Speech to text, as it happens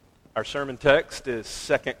Our sermon text is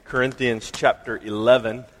 2 Corinthians chapter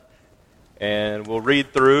 11, and we'll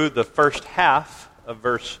read through the first half of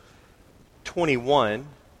verse 21,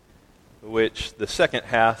 which the second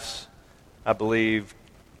half, I believe,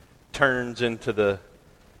 turns into the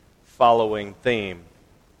following theme.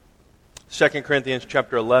 2 Corinthians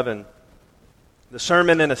chapter 11, the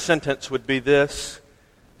sermon in a sentence would be this: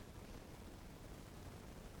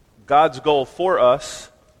 God's goal for us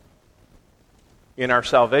in our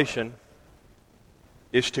salvation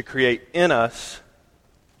is to create in us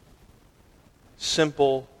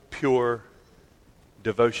simple, pure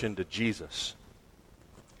devotion to Jesus.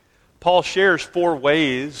 Paul shares four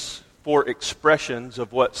expressions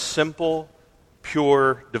of what simple,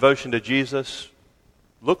 pure devotion to Jesus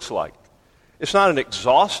looks like. It's not an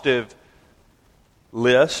exhaustive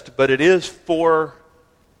list, but it is four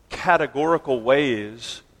categorical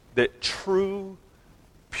ways that true,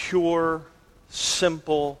 pure,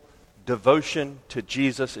 simple devotion to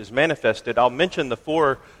Jesus is manifested. I'll mention the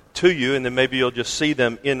four to you, and then maybe you'll just see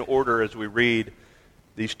them in order as we read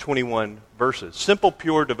these 21 verses. Simple,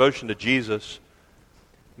 pure devotion to Jesus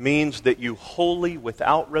means that you wholly,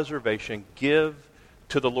 without reservation, give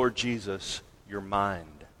to the Lord Jesus your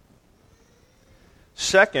mind.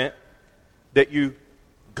 Second, that you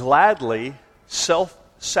gladly,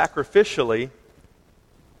 self-sacrificially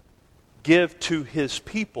give to His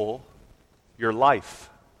people your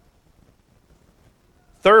life.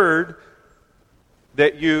 Third,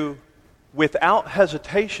 that you, without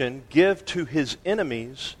hesitation, give to His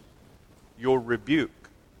enemies your rebuke.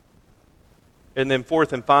 And then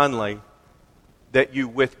fourth and finally, that you,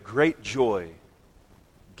 with great joy,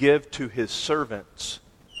 give to His servants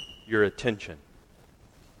your attention.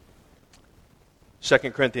 2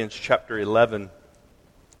 Corinthians chapter 11,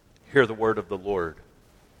 hear the word of the Lord.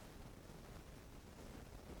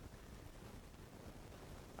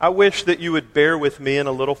 I wish that you would bear with me in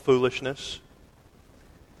a little foolishness,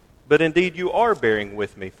 but indeed you are bearing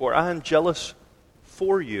with me, for I am jealous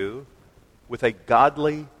for you with a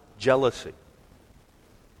godly jealousy.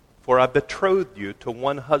 For I betrothed you to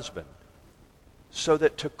one husband, so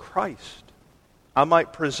that to Christ I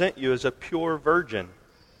might present you as a pure virgin.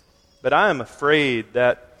 But I am afraid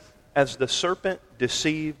that as the serpent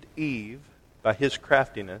deceived Eve by his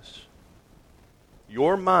craftiness,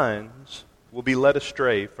 your minds will be led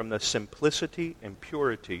astray from the simplicity and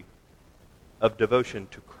purity of devotion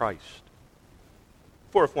to Christ.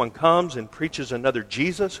 For if one comes and preaches another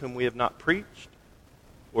Jesus whom we have not preached,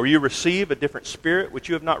 or you receive a different spirit which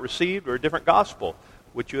you have not received, or a different gospel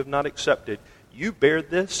which you have not accepted, you bear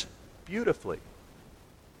this beautifully.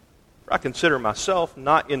 For I consider myself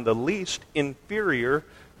not in the least inferior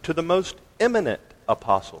to the most eminent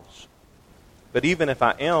apostles. But even if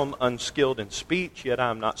I am unskilled in speech, yet I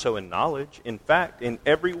am not so in knowledge. In fact, in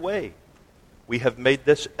every way, we have made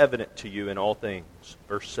this evident to you in all things.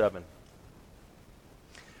 Verse 7.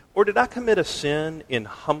 Or did I commit a sin in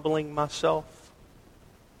humbling myself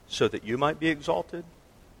so that you might be exalted?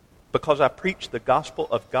 Because I preached the gospel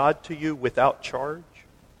of God to you without charge?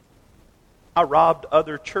 I robbed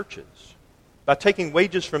other churches by taking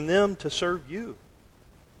wages from them to serve you.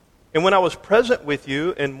 And when I was present with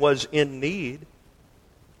you and was in need,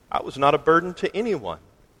 I was not a burden to anyone.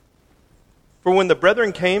 For when the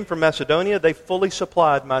brethren came from Macedonia, they fully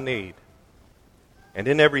supplied my need. And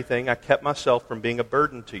in everything I kept myself from being a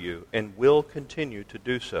burden to you, and will continue to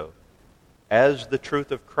do so. As the truth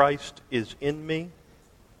of Christ is in me,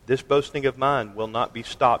 this boasting of mine will not be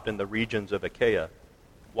stopped in the regions of Achaia.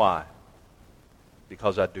 Why?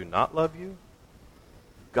 Because I do not love you?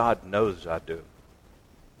 God knows I do.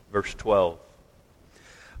 Verse 12.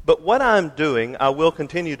 But what I'm doing, I will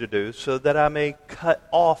continue to do, so that I may cut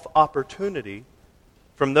off opportunity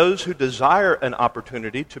from those who desire an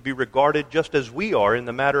opportunity to be regarded just as we are in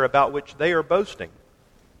the matter about which they are boasting.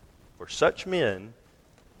 For such men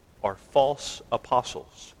are false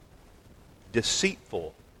apostles,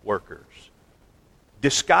 deceitful workers,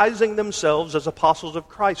 disguising themselves as apostles of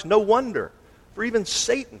Christ. No wonder, for even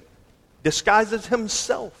Satan disguises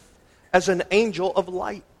himself as an angel of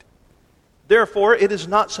light. Therefore, it is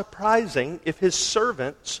not surprising if his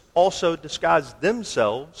servants also disguise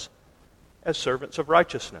themselves as servants of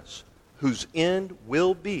righteousness, whose end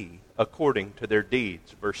will be according to their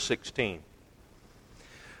deeds. Verse 16.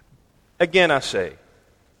 Again I say,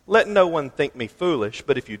 let no one think me foolish,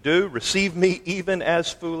 but if you do, receive me even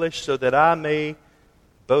as foolish, so that I may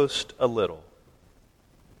boast a little.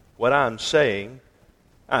 What I'm saying,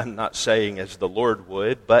 I'm not saying as the Lord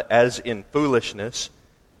would, but as in foolishness,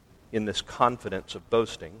 in this confidence of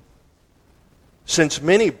boasting. Since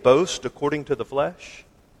many boast according to the flesh,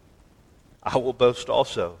 I will boast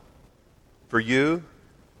also For you,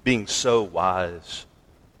 being so wise,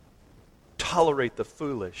 tolerate the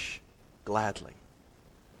foolish gladly.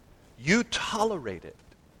 You tolerate it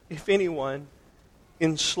if anyone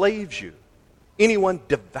enslaves you, anyone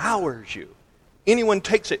devours you, anyone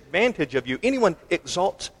takes advantage of you, anyone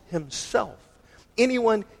exalts himself,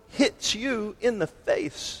 anyone hits you in the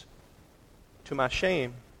face. To my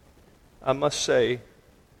shame, I must say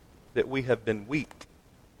that we have been weak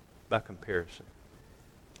by comparison.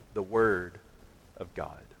 The Word of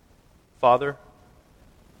God. Father,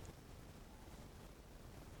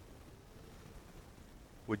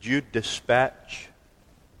 would you dispatch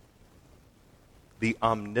the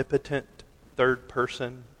omnipotent third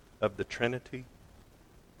person of the Trinity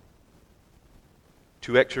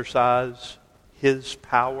to exercise His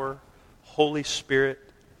power, Holy Spirit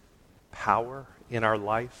power in our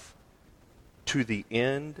life, to the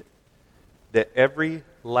end that every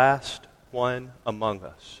last one among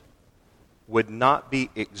us would not be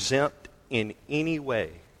exempt in any way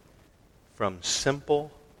from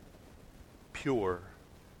simple, pure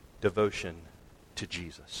devotion to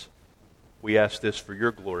Jesus. We ask this for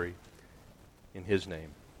your glory in His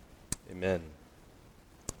name. Amen.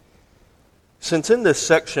 Since in this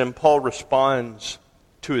section Paul responds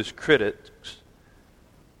to his critics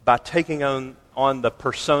by taking on the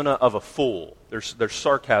persona of a fool, there's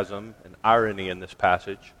sarcasm and irony in this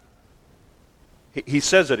passage. He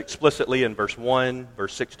says it explicitly in verse 1,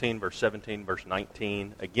 verse 16, verse 17, verse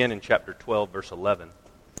 19, again in chapter 12, verse 11.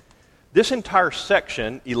 This entire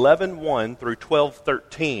section, 11:1 through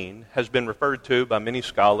 12:13, has been referred to by many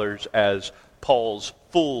scholars as Paul's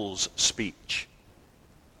fool's speech.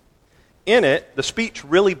 In it, the speech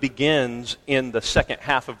really begins in the second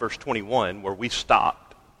half of verse 21, where we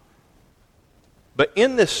stopped. But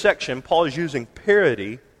in this section, Paul is using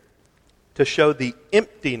parody to show the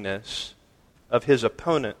emptiness of his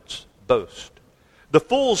opponent's boast. The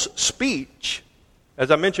fool's speech, as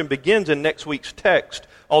I mentioned, begins in next week's text,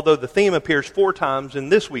 although the theme appears 4 times in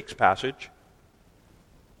this week's passage.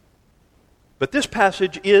 But this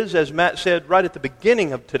passage is, as Matt said right at the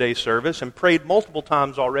beginning of today's service and prayed multiple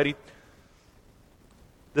times already,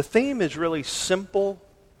 the theme is really simple,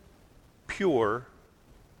 pure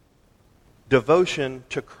devotion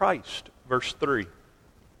to Christ. Verse 3.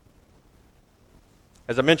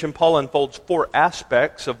 As I mentioned, Paul unfolds 4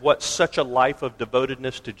 aspects of what such a life of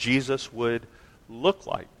devotedness to Jesus would look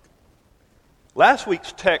like. Last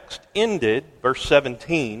week's text ended, verse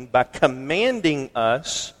 17, by commanding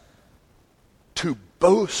us to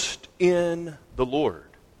boast in the Lord.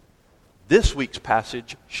 This week's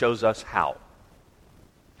passage shows us how.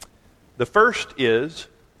 The first is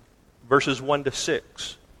verses 1 to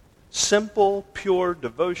 6. Simple, pure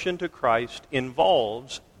devotion to Christ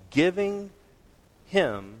involves giving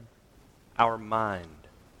Him our mind.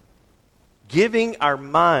 Giving our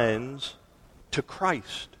minds to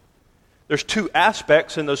Christ. There's 2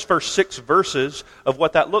 aspects in those first 6 verses of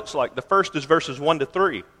what that looks like. The first is verses 1 to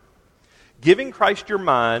 3. Giving Christ your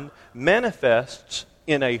mind manifests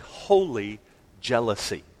in a holy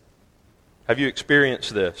jealousy. Have you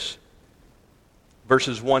experienced this?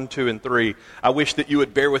 Verses 1, 2, and 3. I wish that you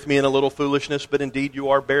would bear with me in a little foolishness, but indeed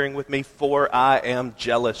you are bearing with me, for I am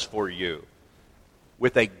jealous for you.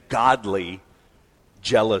 With a godly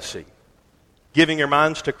jealousy. Giving your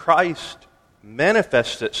minds to Christ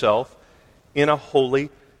manifests itself in a holy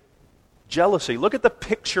jealousy. Look at the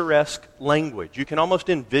picturesque language. You can almost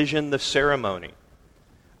envision the ceremony.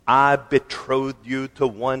 I betrothed you to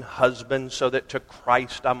one husband so that to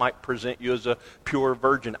Christ I might present you as a pure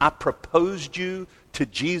virgin. I proposed you to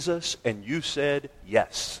Jesus and you said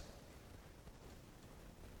yes.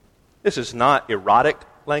 This is not erotic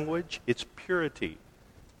language, it's purity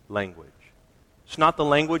language. It's not the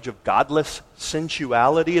language of godless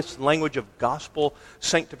sensuality, it's the language of gospel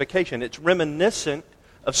sanctification. It's reminiscent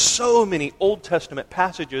of so many Old Testament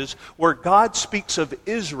passages where God speaks of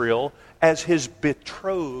Israel as His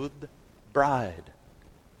betrothed bride.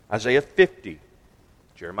 Isaiah 50,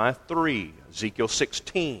 Jeremiah 3, Ezekiel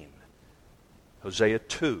 16, Hosea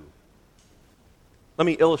 2. Let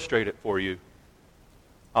me illustrate it for you.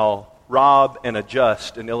 I'll rob and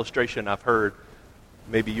adjust an illustration I've heard,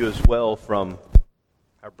 maybe you as well, from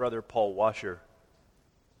our brother Paul Washer,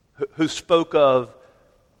 who spoke of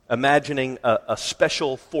imagining a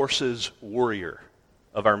special forces warrior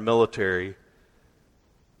of our military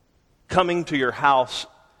coming to your house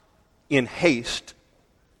in haste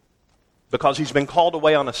because he's been called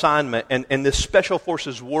away on assignment, and this special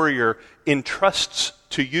forces warrior entrusts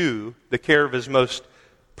to you the care of his most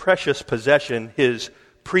precious possession, his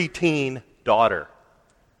preteen daughter.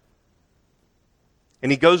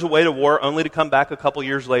 And he goes away to war only to come back a couple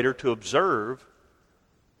years later to observe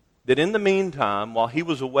that in the meantime, while he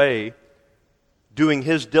was away doing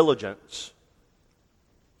his diligence,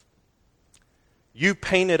 you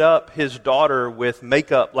painted up his daughter with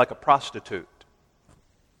makeup like a prostitute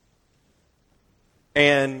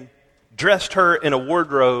and dressed her in a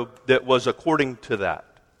wardrobe that was according to that,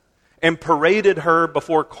 and paraded her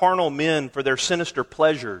before carnal men for their sinister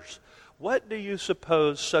pleasures. What do you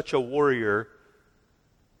suppose such a warrior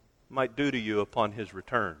might do to you upon his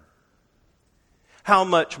return? How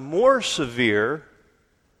much more severe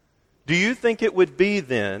do you think it would be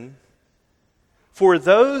then for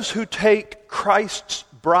those who take Christ's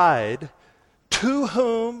bride, to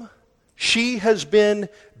whom she has been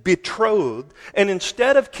betrothed, and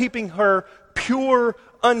instead of keeping her pure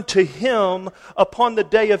unto him upon the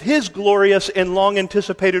day of his glorious and long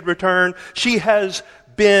anticipated return, she has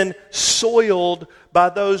been soiled by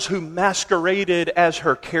those who masqueraded as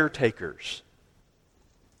her caretakers?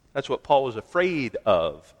 That's what Paul was afraid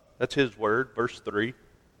of. That's his word, verse 3.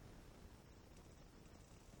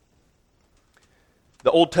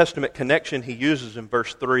 The Old Testament connection he uses in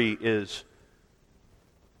verse 3 is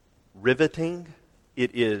riveting.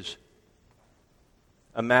 It is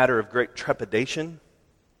a matter of great trepidation.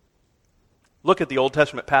 Look at the Old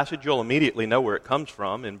Testament passage. You'll immediately know where it comes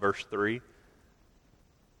from in verse 3.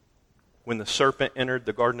 When the serpent entered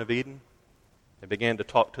the Garden of Eden and began to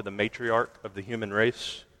talk to the matriarch of the human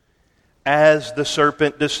race, as the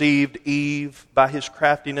serpent deceived Eve by his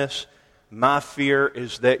craftiness, my fear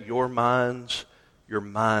is that your minds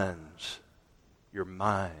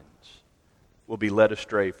will be led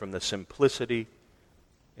astray from the simplicity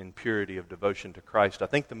and purity of devotion to Christ. I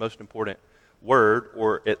think the most important word,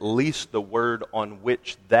 or at least the word on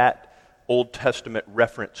which that Old Testament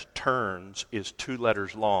reference turns, is 2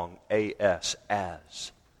 letters long, A-S,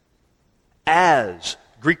 as. As,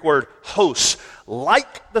 Greek word hos.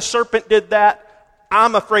 Like the serpent did that,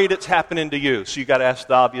 I'm afraid it's happening to you. So you got to ask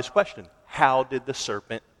the obvious question. How did the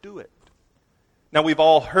serpent do it? Now, we've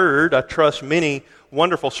all heard, I trust, many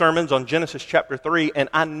wonderful sermons on Genesis chapter 3, and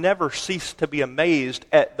I never cease to be amazed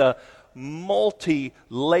at the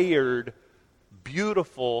multi-layered,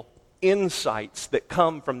 beautiful insights that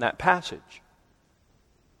come from that passage.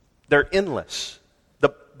 They're endless.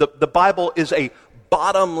 The Bible is a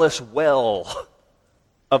bottomless well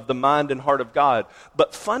of the mind and heart of God.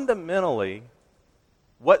 But fundamentally,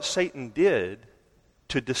 what Satan did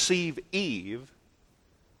to deceive Eve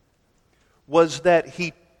was that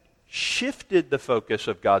he shifted the focus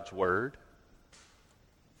of God's Word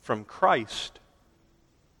from Christ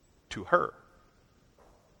to her.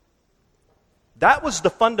 That was the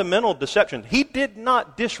fundamental deception. He did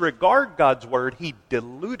not disregard God's Word, he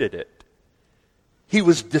diluted it. He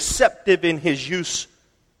was deceptive in his use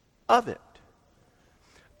of it.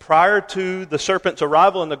 Prior to the serpent's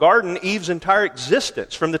arrival in the garden, Eve's entire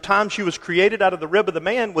existence, from the time she was created out of the rib of the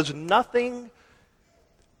man, was nothing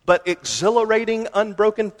but exhilarating,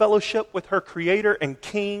 unbroken fellowship with her Creator and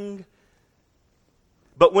King.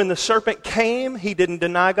 But when the serpent came, he didn't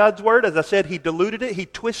deny God's Word. As I said, he diluted it, he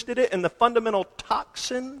twisted it, and the fundamental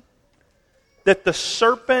toxin that the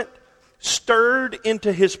serpent stirred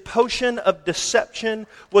into his potion of deception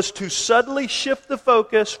was to subtly shift the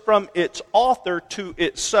focus from its author to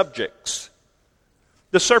its subjects.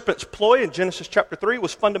 The serpent's ploy in Genesis chapter 3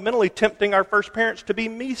 was fundamentally tempting our first parents to be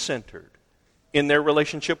me-centered in their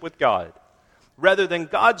relationship with God, rather than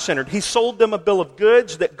God-centered. He sold them a bill of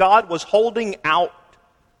goods that God was holding out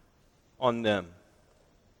on them.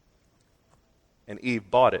 And Eve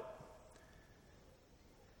bought it.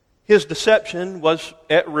 His deception was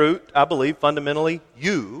at root, I believe, fundamentally,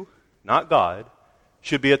 you, not God,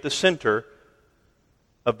 should be at the center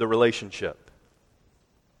of the relationship,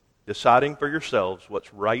 deciding for yourselves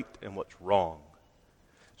what's right and what's wrong.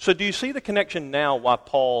 So do you see the connection now why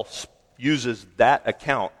Paul uses that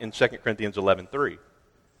account in 2 Corinthians 11:3?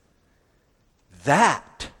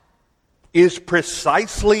 That is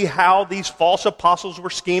precisely how these false apostles were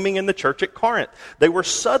scheming in the church at Corinth. They were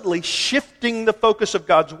subtly shifting the focus of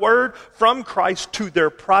God's Word from Christ to their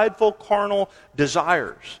prideful, carnal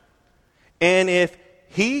desires. And if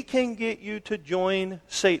he can get you to join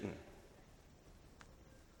Satan,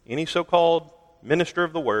 any so-called minister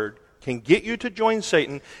of the Word can get you to join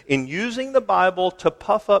Satan in using the Bible to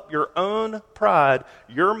puff up your own pride,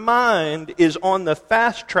 your mind is on the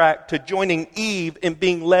fast track to joining Eve in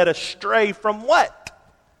being led astray from what?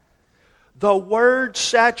 The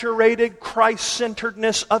Word-saturated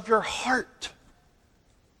Christ-centeredness of your heart.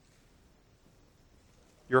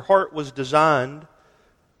 Your heart was designed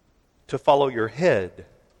to follow your head.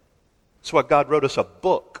 That's why God wrote us a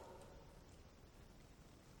book.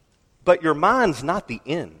 But your mind's not the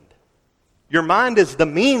end. Your mind is the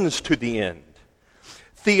means to the end.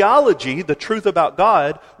 Theology, the truth about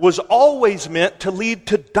God, was always meant to lead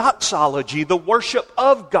to doxology, the worship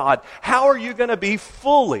of God. How are you going to be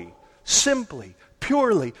fully, simply,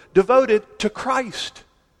 purely devoted to Christ?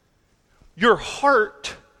 Your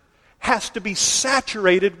heart has to be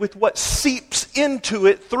saturated with what seeps into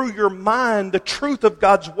it through your mind, the truth of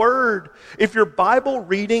God's Word. If your Bible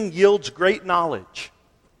reading yields great knowledge,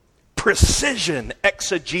 precision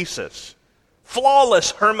exegesis,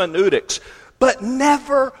 flawless hermeneutics, but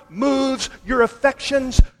never moves your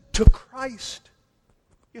affections to Christ,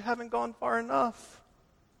 you haven't gone far enough.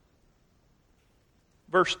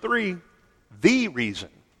 Verse 3, the reason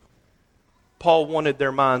Paul wanted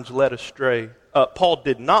their minds led astray. Paul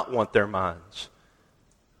did not want their minds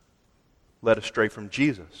led astray from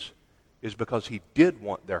Jesus, is because he did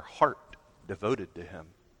want their heart devoted to him.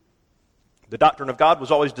 The doctrine of God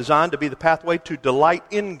was always designed to be the pathway to delight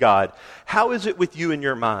in God. How is it with you in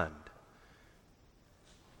your mind?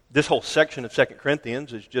 This whole section of 2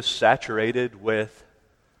 Corinthians is just saturated with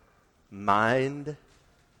mind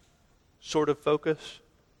sort of focus.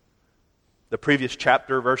 The previous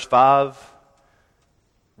chapter, verse 5,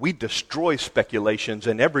 we destroy speculations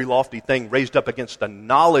and every lofty thing raised up against the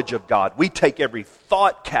knowledge of God. We take every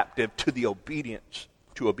thought captive to the obedience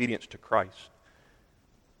to Christ.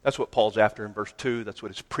 That's what Paul's after in verse 2. That's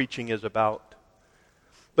what his preaching is about.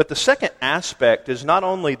 But the second aspect is not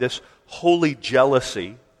only this holy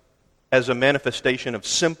jealousy as a manifestation of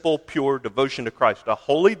simple, pure devotion to Christ, a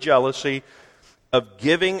holy jealousy of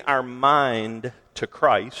giving our mind to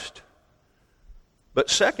Christ. But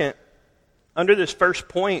second, under this first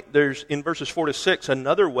point, there's in verses 4 to 6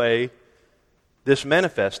 another way this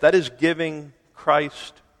manifests. That is, giving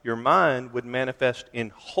Christ your mind would manifest in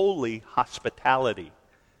holy hospitality.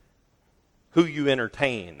 Who you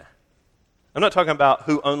entertain. I'm not talking about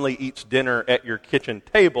who only eats dinner at your kitchen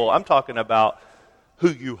table. I'm talking about who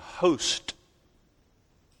you host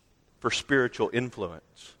for spiritual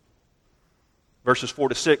influence. Verses 4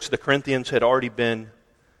 to 6, the Corinthians had already been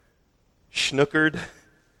snookered.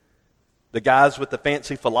 The guys with the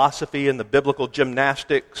fancy philosophy and the biblical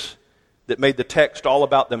gymnastics that made the text all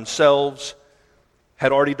about themselves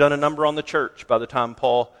had already done a number on the church by the time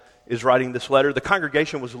Paul is writing this letter. The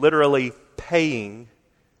congregation was literally paying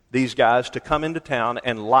these guys to come into town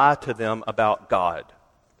and lie to them about God.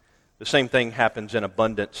 The same thing happens in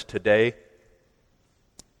abundance today.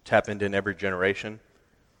 It's happened in every generation.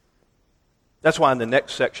 That's why in the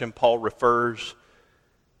next section, Paul refers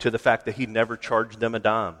to the fact that he never charged them a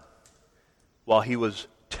dime while he was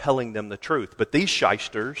telling them the truth. But these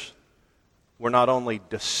shysters were not only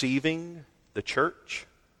deceiving the church,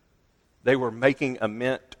 they were making a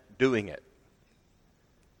mint doing it.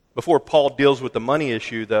 Before Paul deals with the money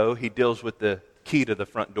issue, though, he deals with the key to the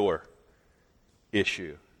front door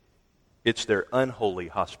issue. It's their unholy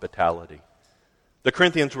hospitality. The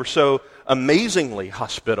Corinthians were so amazingly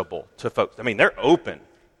hospitable to folks. I mean, they're open.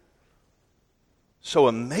 So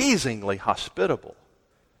amazingly hospitable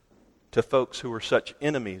to folks who were such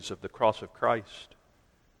enemies of the cross of Christ.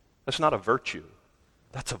 That's not a virtue.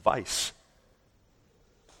 That's a vice.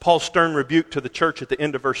 Paul's stern rebuke to the church at the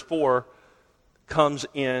end of verse 4 comes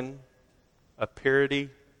in a parody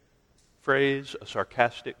phrase, a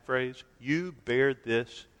sarcastic phrase. You bear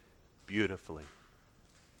this beautifully.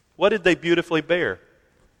 What did they beautifully bear?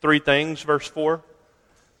 3 things, verse 4.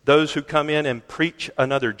 Those who come in and preach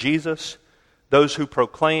another Jesus, those who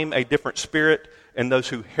proclaim a different spirit, and those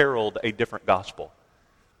who herald a different gospel.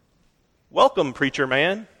 Welcome, preacher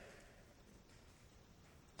man,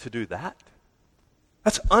 to do that.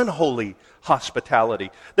 That's unholy hospitality.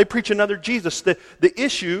 They preach another Jesus. The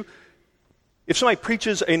issue, if somebody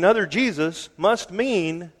preaches another Jesus, must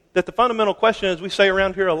mean that the fundamental question, as we say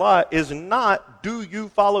around here a lot, is not, do you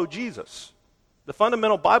follow Jesus? The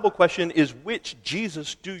fundamental Bible question is, which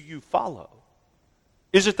Jesus do you follow?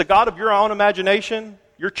 Is it the God of your own imagination?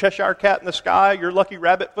 Your Cheshire cat in the sky, your lucky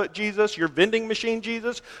rabbit foot Jesus, your vending machine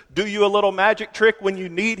Jesus? Do you a little magic trick when you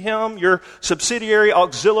need him? Your subsidiary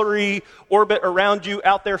auxiliary orbit around you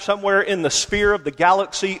out there somewhere in the sphere of the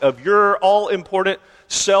galaxy of your all-important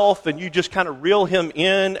self, and you just kind of reel him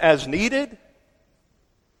in as needed?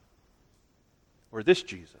 Or this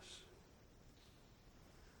Jesus,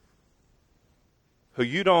 who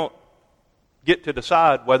you don't get to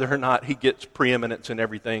decide whether or not he gets preeminence in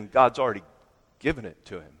everything. God's already given it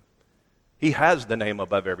to him. He has the name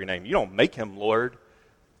above every name. You don't make him Lord.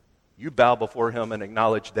 You bow before him and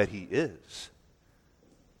acknowledge that he is.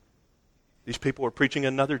 These people are preaching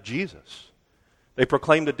another Jesus. They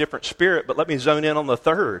proclaimed a different spirit, but let me zone in on the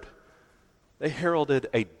third. They heralded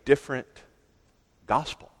a different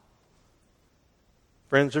gospel.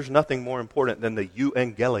 Friends, there's nothing more important than the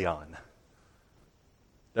euangelion.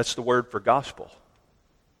 That's the word for gospel,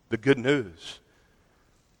 the good news.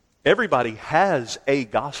 Everybody has a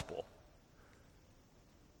gospel.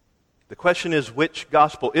 The question is, which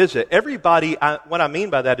gospel is it? What I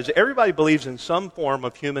mean by that is everybody believes in some form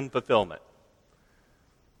of human fulfillment.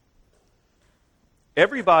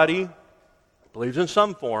 Everybody believes in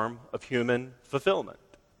some form of human fulfillment.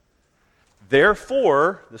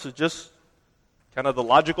 Therefore, this is just kind of the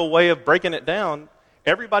logical way of breaking it down,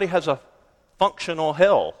 everybody has a functional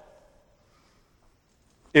hell.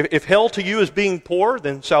 If hell to you is being poor,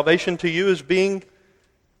 then salvation to you is being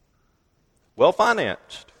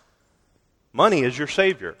well-financed. Money is your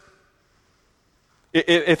Savior.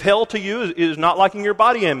 If hell to you is not liking your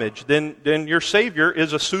body image, then your Savior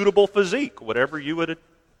is a suitable physique, whatever you would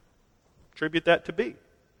attribute that to be.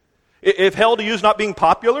 If hell to you is not being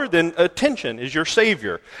popular, then attention is your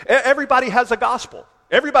Savior. Everybody has a gospel.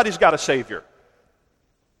 Everybody's got a Savior.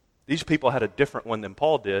 These people had a different one than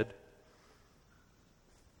Paul did.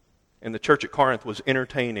 And the church at Corinth was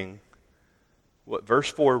entertaining what verse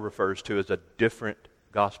 4 refers to as a different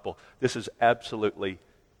gospel. This is absolutely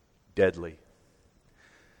deadly.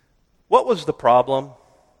 What was the problem?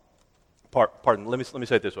 Pardon, let me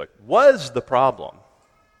say it this way. Was the problem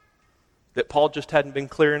that Paul just hadn't been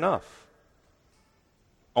clear enough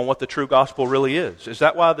on what the true gospel really is? Is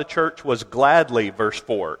that why the church was gladly, verse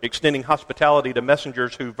 4, extending hospitality to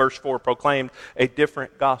messengers who, verse 4, proclaimed a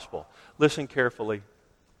different gospel? Listen carefully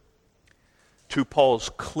to Paul's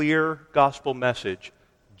clear gospel message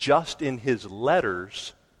just in his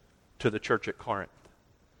letters to the church at Corinth.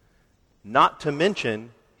 Not to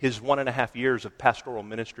mention his 1.5 years of pastoral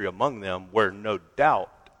ministry among them, where no doubt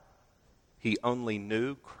he only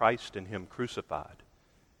knew Christ and Him crucified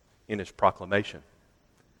in his proclamation.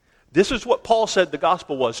 This is what Paul said the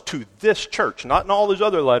gospel was to this church, not in all his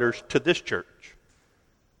other letters, to this church.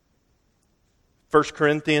 1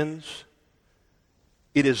 Corinthians,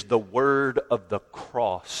 it is the word of the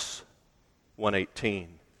cross, 1:18.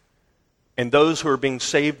 And those who are being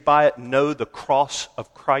saved by it know the cross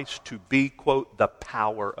of Christ to be, quote, the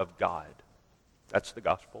power of God. That's the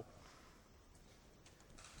gospel.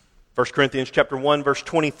 1 Corinthians chapter 1, verse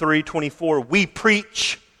 23, 24. We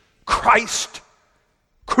preach Christ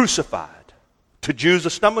crucified. To Jews a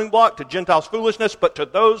stumbling block, to Gentiles foolishness, but to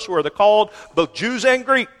those who are the called, both Jews and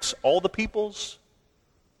Greeks, all the peoples,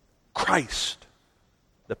 Christ,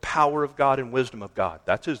 the power of God and wisdom of God.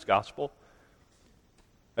 That's His gospel.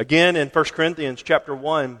 Again, in 1 Corinthians chapter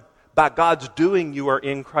 1, by God's doing you are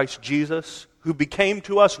in Christ Jesus, who became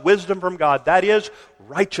to us wisdom from God. That is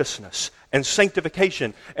righteousness and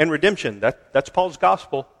sanctification and redemption. That's Paul's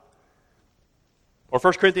gospel. Or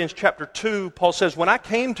 1 Corinthians chapter 2, Paul says, when I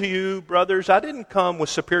came to you, brothers, I didn't come with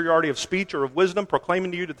superiority of speech or of wisdom,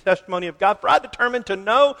 proclaiming to you the testimony of God, for I determined to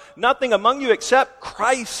know nothing among you except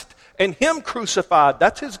Christ and Him crucified.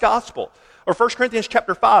 That's His gospel. Or 1 Corinthians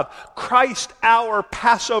chapter 5, Christ, our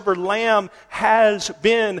Passover lamb, has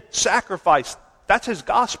been sacrificed. That's His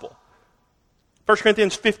gospel. 1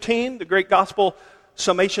 Corinthians 15, the great gospel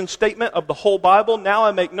summation statement of the whole Bible. Now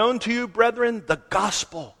I make known to you, brethren, the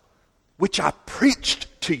gospel which I preached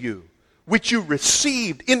to you, which you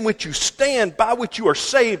received, in which you stand, by which you are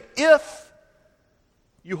saved, if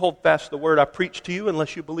you hold fast the word I preached to you,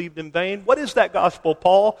 unless you believed in vain. What is that gospel,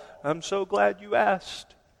 Paul? I'm so glad you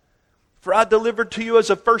asked. For I delivered to you as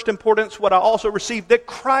of first importance what I also received, that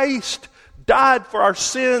Christ died for our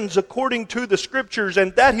sins according to the Scriptures,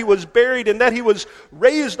 and that He was buried, and that He was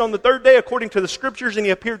raised on the third day according to the Scriptures, and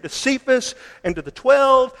He appeared to Cephas and to the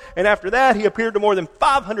 12, and after that He appeared to more than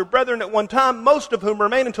 500 brethren at one time, most of whom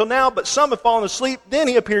remain until now, but some have fallen asleep. Then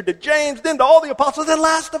He appeared to James, then to all the apostles, and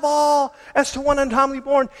last of all, as to one untimely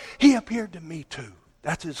born, He appeared to me too.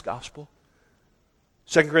 That's His gospel.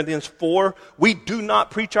 2 Corinthians 4, we do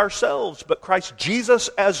not preach ourselves, but Christ Jesus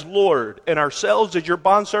as Lord, and ourselves as your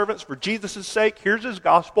bondservants for Jesus' sake. Here's His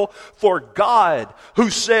gospel. For God, who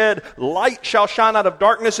said, light shall shine out of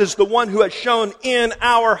darkness, is the one who has shown in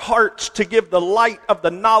our hearts to give the light of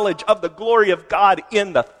the knowledge of the glory of God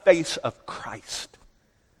in the face of Christ.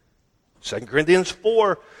 2 Corinthians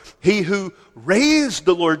 4, He who raised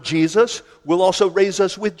the Lord Jesus will also raise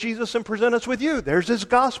us with Jesus and present us with you. There's His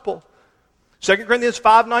gospel. 2 Corinthians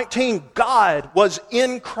 5:19, God was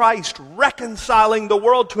in Christ reconciling the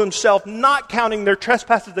world to Himself, not counting their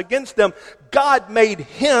trespasses against them. God made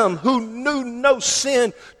Him who knew no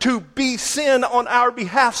sin to be sin on our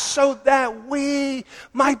behalf, so that we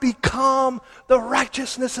might become the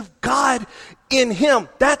righteousness of God in Him.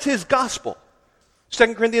 That's His gospel.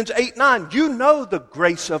 2 Corinthians 8:9, you know the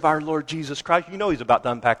grace of our Lord Jesus Christ. You know he's about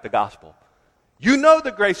to unpack the gospel. You know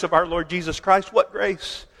the grace of our Lord Jesus Christ. What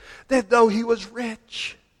grace? That though he was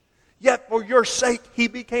rich, yet for your sake he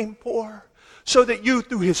became poor, so that you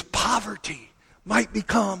through his poverty might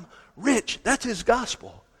become rich. That's his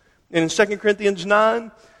gospel. And in 2 Corinthians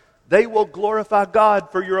 9, they will glorify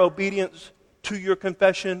God for your obedience to your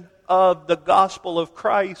confession of the gospel of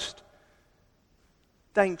Christ.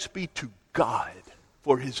 Thanks be to God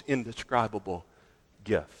for his indescribable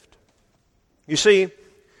gift. You see,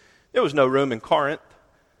 there was no room in Corinth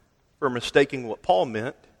for mistaking what Paul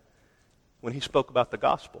meant when he spoke about the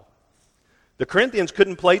gospel. The Corinthians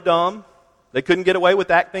couldn't play dumb. They couldn't get away with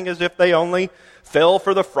acting as if they only fell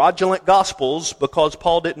for the fraudulent gospels because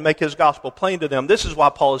Paul didn't make his gospel plain to them. This is why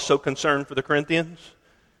Paul is so concerned for the Corinthians.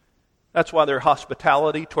 That's why their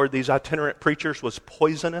hospitality toward these itinerant preachers was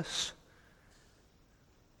poisonous.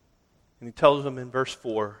 And he tells them in verse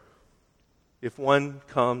 4, if one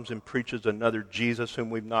comes and preaches another Jesus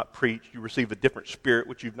whom we've not preached, you receive a different spirit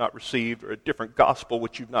which you've not received, or a different gospel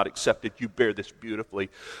which you've not accepted, you bear this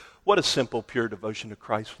beautifully. What does simple, pure devotion to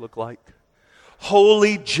Christ look like?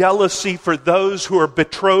 Holy jealousy for those who are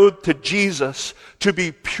betrothed to Jesus, to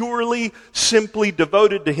be purely, simply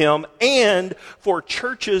devoted to him, and for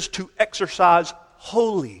churches to exercise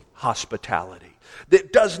holy hospitality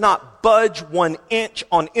that does not budge 1 inch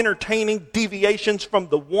on entertaining deviations from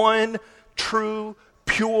the one true,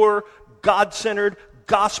 pure, God-centered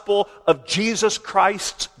gospel of Jesus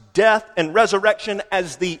Christ's death and resurrection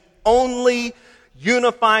as the only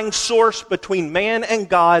unifying source between man and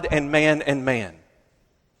God and man and man.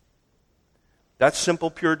 That's simple,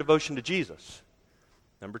 pure devotion to Jesus.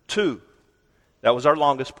 Number 2, that was our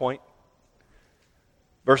longest point.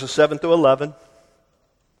 Verses 7 through 11.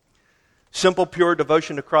 Simple, pure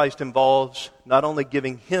devotion to Christ involves not only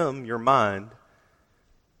giving him your mind,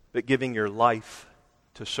 but giving your life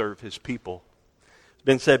to serve his people. It's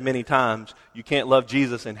been said many times, you can't love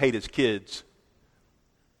Jesus and hate his kids.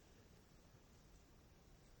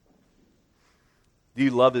 Do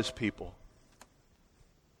you love his people?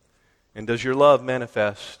 And does your love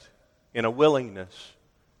manifest in a willingness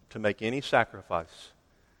to make any sacrifice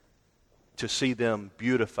to see them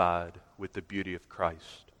beautified with the beauty of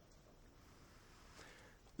Christ?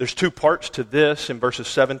 There's 2 parts to this in verses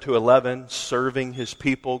 7 to 11, serving his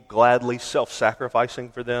people, gladly self-sacrificing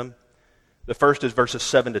for them. The first is verses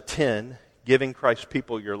 7 to 10, giving Christ's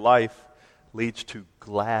people your life leads to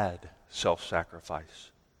glad self-sacrifice.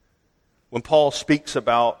 When Paul speaks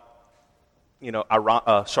about,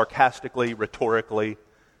 sarcastically, rhetorically,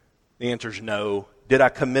 the answer is no. Did I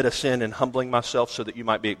commit a sin in humbling myself so that you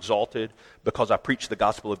might be exalted because I preached the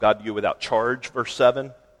gospel of God to you without charge, verse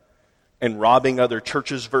 7? And robbing other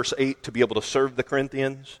churches, verse 8, to be able to serve the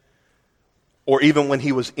Corinthians? Or even when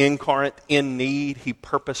he was in Corinth, in need, he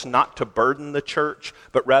purposed not to burden the church,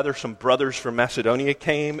 but rather some brothers from Macedonia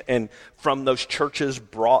came and from those churches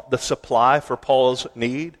brought the supply for Paul's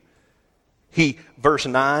need. He, verse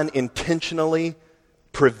 9, intentionally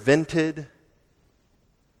prevented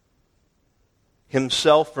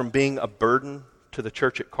himself from being a burden to the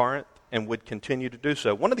church at Corinth and would continue to do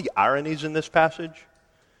so. One of the ironies in this passage,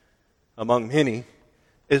 among many,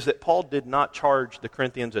 is that Paul did not charge the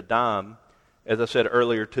Corinthians a dime, as I said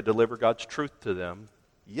earlier, to deliver God's truth to them.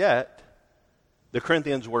 Yet, the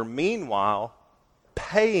Corinthians were meanwhile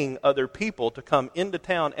paying other people to come into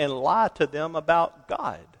town and lie to them about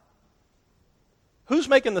God. Who's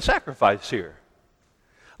making the sacrifice here?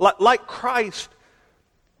 Like Christ,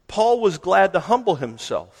 Paul was glad to humble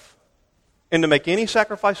himself and to make any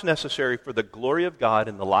sacrifice necessary for the glory of God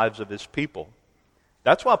in the lives of his people.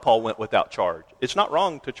 That's why Paul went without charge. It's not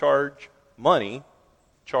wrong to charge money,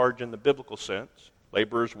 charge in the biblical sense.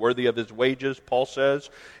 Labor is worthy of his wages, Paul says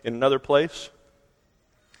in another place.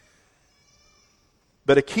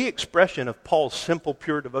 But a key expression of Paul's simple,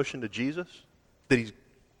 pure devotion to Jesus that he's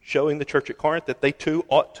showing the church at Corinth that they too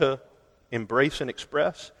ought to embrace and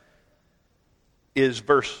express is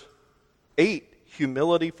verse 8,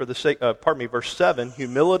 verse 7,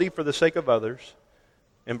 humility for the sake of others,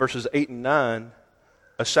 and verses 8 and 9,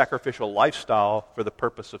 a sacrificial lifestyle for the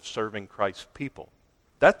purpose of serving Christ's people.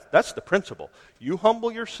 That's the principle. You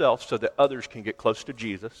humble yourself so that others can get close to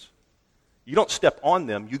Jesus. You don't step on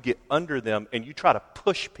them, you get under them, and you try to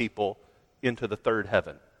push people into the third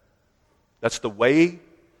heaven. That's the way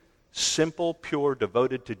simple, pure,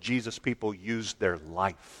 devoted to Jesus people use their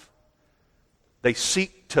life. They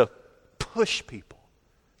seek to push people,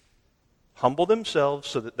 humble themselves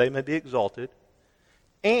so that they may be exalted,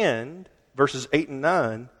 and, verses 8 and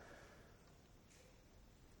 9,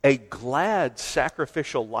 a glad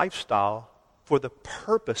sacrificial lifestyle for the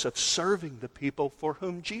purpose of serving the people for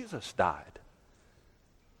whom Jesus died.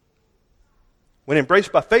 When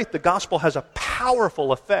embraced by faith, the gospel has a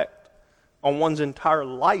powerful effect on one's entire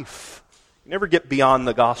life. You never get beyond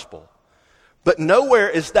the gospel. But nowhere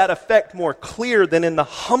is that effect more clear than in the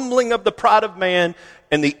humbling of the pride of man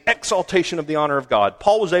and the exaltation of the honor of God.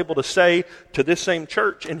 Paul was able to say to this same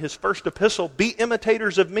church in his first epistle, "Be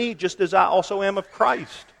imitators of me, just as I also am of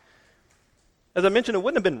Christ." As I mentioned, it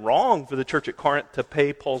wouldn't have been wrong for the church at Corinth to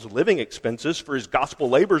pay Paul's living expenses for his gospel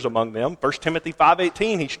labors among them. 1 Timothy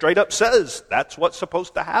 5:18, he straight up says that's what's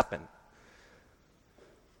supposed to happen.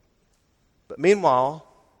 But meanwhile,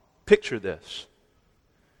 picture this.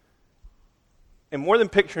 And more than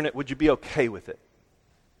picturing it, would you be okay with it?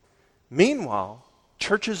 Meanwhile,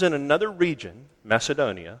 churches in another region,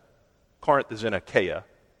 Macedonia, Corinth is in Achaia,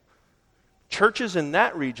 churches in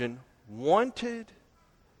that region wanted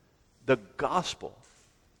the gospel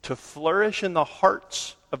to flourish in the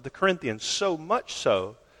hearts of the Corinthians, so much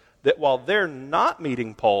so that while they're not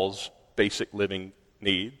meeting Paul's basic living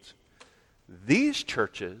needs, these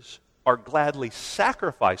churches are gladly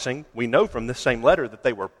sacrificing. We know from this same letter that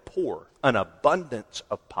they were poor, an abundance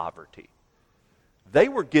of poverty. They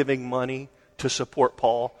were giving money to support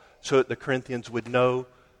Paul so that the Corinthians would know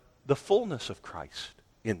the fullness of Christ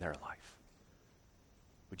in their life.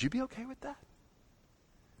 Would you be okay with that?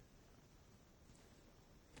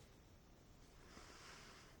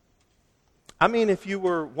 I mean, if you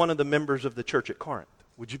were one of the members of the church at Corinth,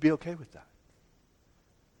 would you be okay with that?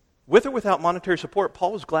 With or without monetary support,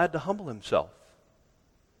 Paul was glad to humble himself.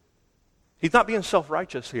 He's not being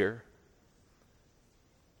self-righteous here.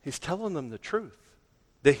 He's telling them the truth,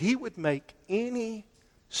 that he would make any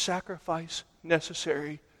sacrifice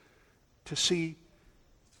necessary to see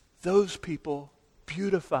those people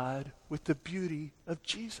beautified with the beauty of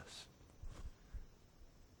Jesus.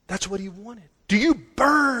 That's what he wanted. Do you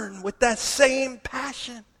burn with that same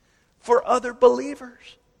passion for other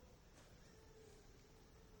believers?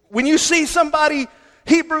 When you see somebody,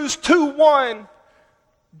 Hebrews 2:1,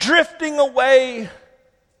 drifting away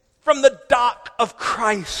from the dock of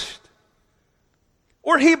Christ,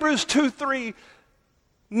 or Hebrews 2:3,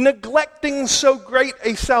 neglecting so great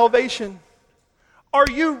a salvation, are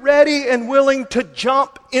you ready and willing to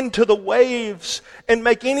jump into the waves and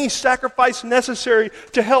make any sacrifice necessary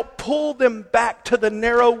to help pull them back to the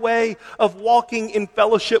narrow way of walking in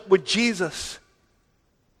fellowship with Jesus?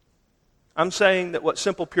 I'm saying that what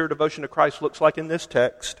simple, pure devotion to Christ looks like in this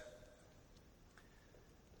text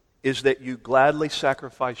is that you gladly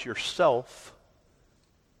sacrifice yourself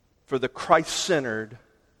for the Christ-centered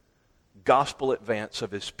gospel advance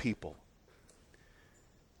of his people.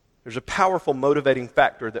 There's a powerful motivating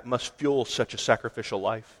factor that must fuel such a sacrificial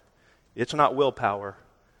life. It's not willpower.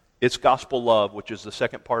 It's gospel love, which is the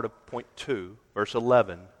second part of point 2, verse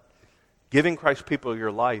 11. Giving Christ's people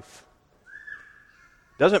your life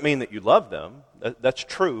doesn't mean that you love them. That's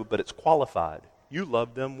true, but it's qualified. You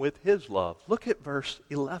love them with his love. Look at verse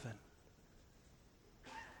 11.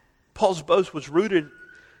 Paul's boast was rooted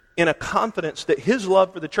in a confidence that his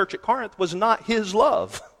love for the church at Corinth was not his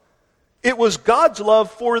love. It was God's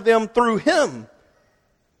love for them through him.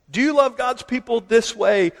 Do you love God's people this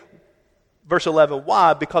way? Verse 11,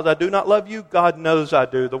 why? Because I do not love you? God knows I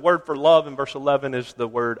do. The word for love in verse 11 is the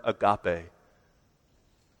word agape.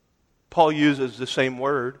 Paul uses the same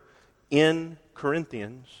word in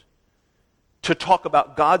Corinthians to talk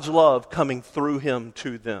about God's love coming through him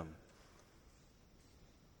to them.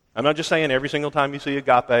 I'm not just saying every single time you see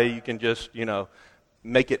agape, you can just,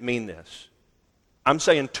 make it mean this. I'm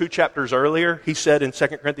saying 2 chapters earlier, he said in 2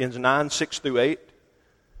 Corinthians 9, 6 through 8,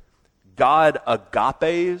 God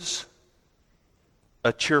agapes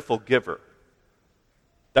a cheerful giver.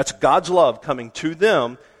 That's God's love coming to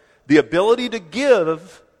them. The ability to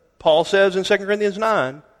give, Paul says in 2 Corinthians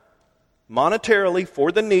 9, monetarily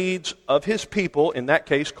for the needs of his people, in that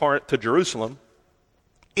case Corinth to Jerusalem,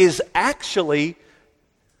 is actually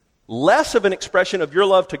less of an expression of your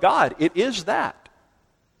love to God. It is that.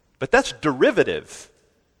 But that's derivative.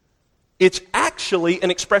 It's actually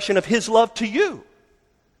an expression of his love to you.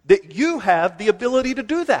 That you have the ability to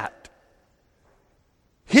do that.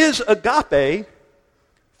 His agape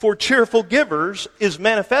for cheerful givers is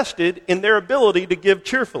manifested in their ability to give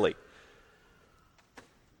cheerfully.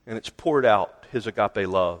 And it's poured out, his agape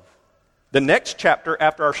love. The next chapter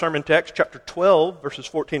after our sermon text, chapter 12, verses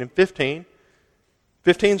 14 and 15,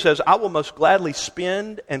 15 says, I will most gladly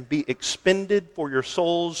spend and be expended for your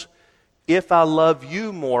souls. If I love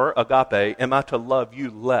you more, agape, am I to love you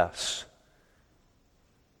less?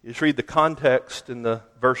 You just read the context in the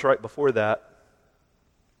verse right before that.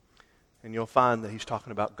 And you'll find that he's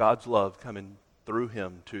talking about God's love coming through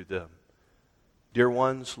him to them. Dear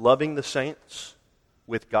ones, loving the saints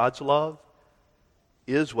with God's love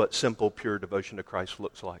is what simple, pure devotion to Christ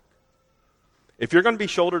looks like. If you're going to be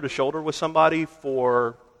shoulder to shoulder with somebody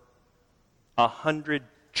for 100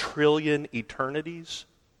 trillion eternities,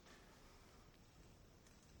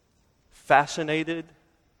 fascinated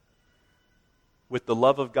with the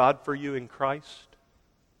love of God for you in Christ,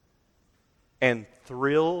 and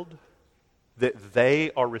thrilled that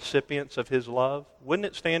they are recipients of his love, wouldn't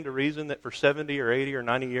it stand to reason that for 70 or 80 or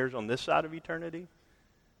 90 years on this side of eternity,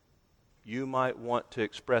 you might want to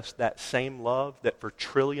express that same love that for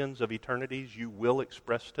trillions of eternities you will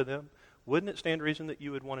express to them? Wouldn't it stand to reason that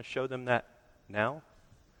you would want to show them that now?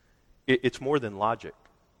 It's more than logic.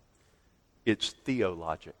 It's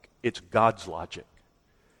theologic. It's God's logic.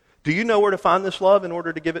 Do you know where to find this love in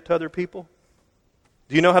order to give it to other people?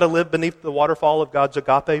 Do you know how to live beneath the waterfall of God's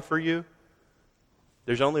agape for you?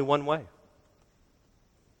 There's only one way.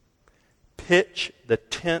 Pitch the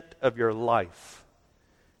tent of your life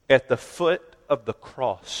at the foot of the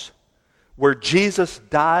cross, where Jesus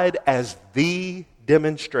died as the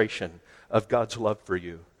demonstration of God's love for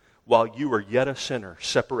you, while you were yet a sinner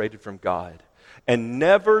separated from God. And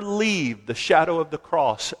never leave the shadow of the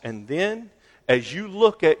cross. And then, as you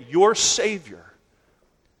look at your Savior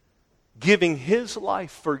giving his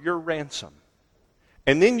life for your ransom,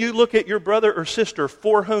 and then you look at your brother or sister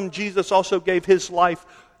for whom Jesus also gave his life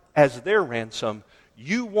as their ransom,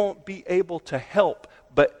 you won't be able to help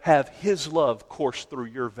but have his love course through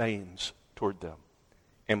your veins toward them.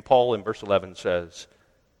 And Paul in verse 11 says,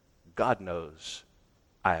 God knows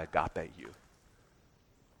I agape you.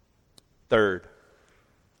 Third,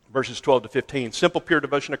 verses 12 to 15, simple, pure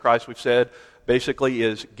devotion to Christ, we've said, basically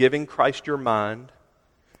is giving Christ your mind,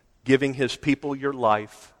 giving his people your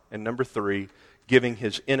life, and number 3, giving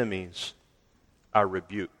his enemies our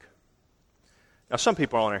rebuke. Now, some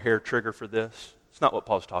people are on a hair trigger for this. It's not what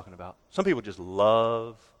Paul's talking about. Some people just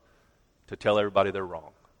love to tell everybody they're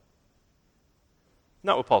wrong.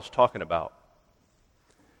 Not what Paul's talking about.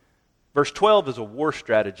 Verse 12 is a war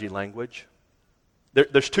strategy language.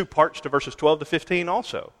 There's 2 parts to verses 12 to 15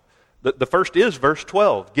 also. The first is verse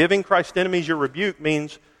 12. Giving Christ's enemies your rebuke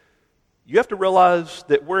means you have to realize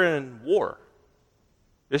that we're in war.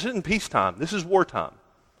 This isn't peacetime. This is wartime.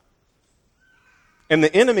 And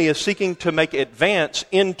the enemy is seeking to make advance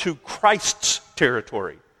into Christ's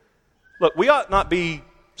territory. Look, we ought not be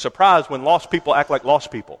surprised when lost people act like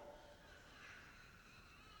lost people.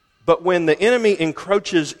 But when the enemy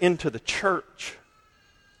encroaches into the church,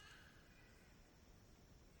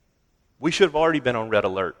 we should have already been on red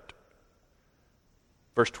alert.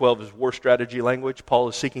 Verse 12 is war strategy language. Paul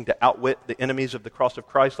is seeking to outwit the enemies of the cross of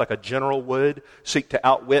Christ like a general would seek to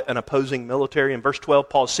outwit an opposing military. In verse 12,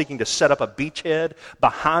 Paul is seeking to set up a beachhead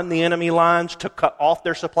behind the enemy lines to cut off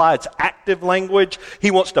their supply. It's active language.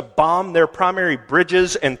 He wants to bomb their primary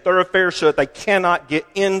bridges and thoroughfares so that they cannot get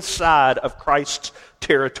inside of Christ's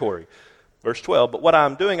territory. Verse 12, but what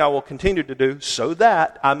I'm doing I will continue to do so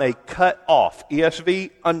that I may cut off,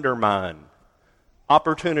 ESV, undermine,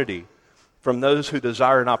 opportunity from those who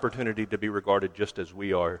desire an opportunity to be regarded just as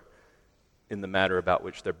we are in the matter about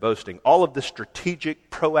which they're boasting. All of this strategic,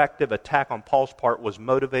 proactive attack on Paul's part was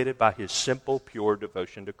motivated by his simple, pure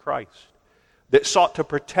devotion to Christ that sought to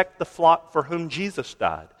protect the flock for whom Jesus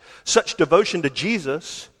died. Such devotion to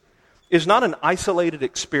Jesus is not an isolated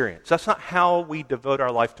experience. That's not how we devote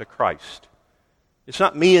our life to Christ. It's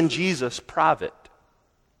not me and Jesus private.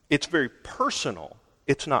 It's very personal.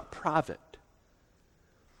 It's not private.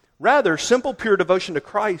 Rather, simple, pure devotion to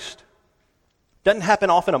Christ doesn't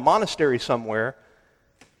happen off in a monastery somewhere.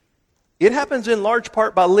 It happens in large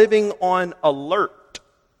part by living on alert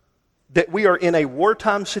that we are in a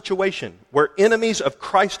wartime situation where enemies of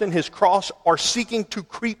Christ and his cross are seeking to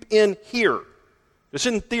creep in here. This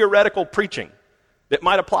isn't theoretical preaching that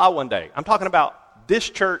might apply one day. I'm talking about this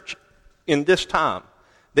church in this time.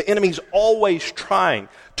 The enemy's always trying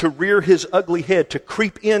to rear his ugly head, to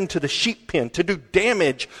creep into the sheep pen, to do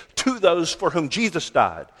damage to those for whom Jesus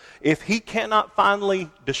died. If he cannot finally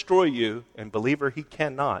destroy you, and believer, he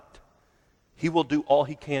cannot, he will do all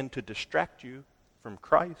he can to distract you from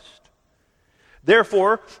Christ.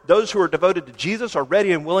 Therefore, those who are devoted to Jesus are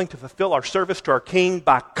ready and willing to fulfill our service to our King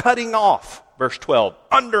by cutting off, verse 12,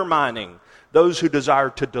 undermining those who desire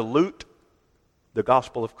to dilute the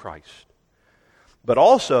gospel of Christ. But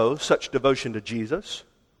also, such devotion to Jesus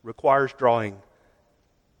requires drawing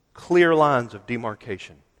clear lines of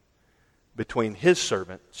demarcation between his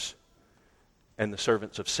servants and the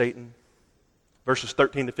servants of Satan. Verses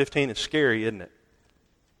 13 to 15 is scary, isn't it?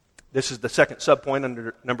 This is the second subpoint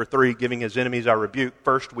under number 3, giving his enemies our rebuke.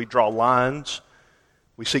 First, we draw lines.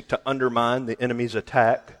 We seek to undermine the enemy's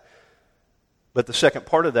attack. But the second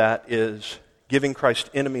part of that is giving Christ's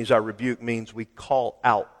enemies our rebuke means we call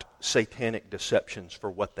out satanic deceptions for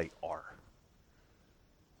what they are.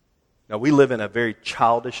 Now, we live in a very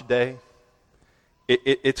childish day.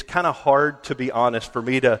 It's kind of hard, to be honest, for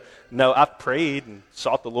me to know I've prayed and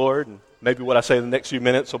sought the Lord, and maybe what I say in the next few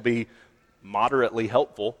minutes will be moderately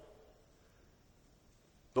helpful.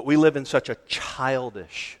 But we live in such a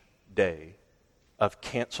childish day of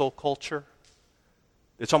cancel culture.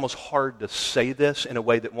 It's almost hard to say this in a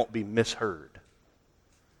way that won't be misheard.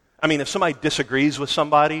 I mean, if somebody disagrees with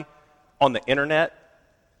somebody on the internet,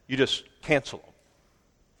 you just cancel them.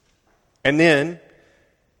 And then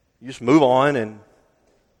you just move on and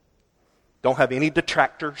don't have any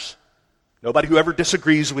detractors, nobody who ever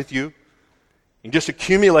disagrees with you. You just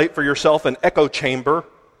accumulate for yourself an echo chamber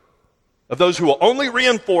of those who will only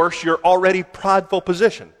reinforce your already prideful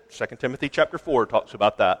position. 2 Timothy chapter 4 talks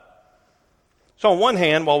about that. So on one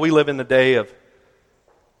hand, while we live in the day of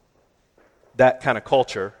that kind of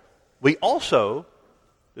culture, we also,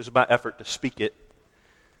 this is my effort to speak it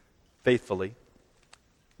faithfully,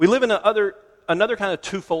 we live in another kind of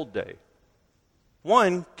twofold day.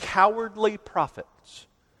 One, cowardly prophets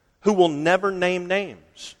who will never name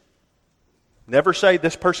names. Never say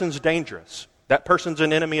this person's dangerous. That person's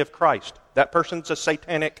an enemy of Christ. That person's a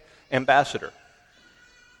satanic ambassador.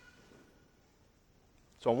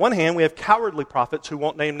 So on one hand, we have cowardly prophets who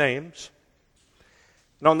won't name names.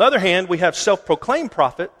 And on the other hand, we have self-proclaimed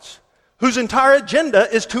prophets whose entire agenda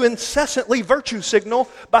is to incessantly virtue signal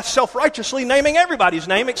by self-righteously naming everybody's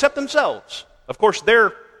name except themselves. Of course,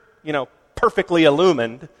 they're, perfectly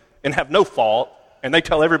illumined and have no fault, and they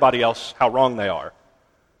tell everybody else how wrong they are.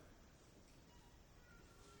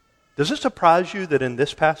 Does it surprise you that in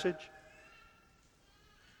this passage,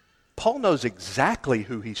 Paul knows exactly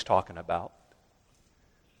who he's talking about?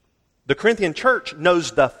 The Corinthian church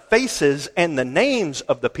knows the faces and the names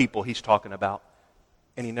of the people he's talking about,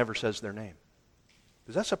 and he never says their name.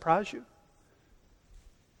 Does that surprise you?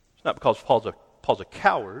 It's not because Paul's a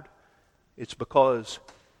coward. It's because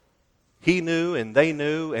he knew and they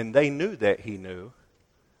knew that he knew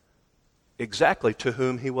exactly to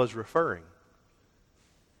whom he was referring.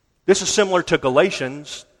 This is similar to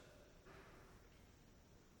Galatians.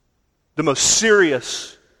 The most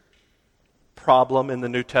serious problem in the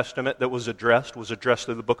New Testament that was addressed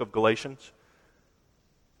through the book of Galatians,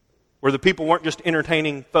 where the people weren't just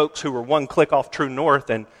entertaining folks who were one click off true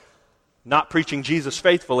north and not preaching Jesus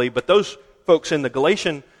faithfully, but those folks in the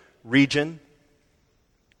Galatian region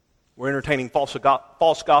were entertaining false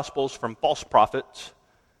gospels from false prophets.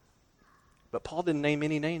 But Paul didn't name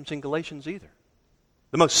any names in Galatians either.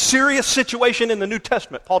 The most serious situation in the New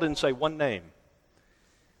Testament, Paul didn't say one name.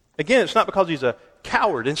 Again, it's not because he's a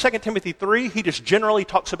coward. In 2 Timothy 3, he just generally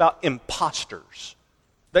talks about imposters.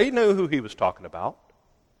 They knew who he was talking about.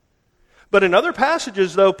 But in other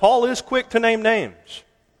passages, though, Paul is quick to name names.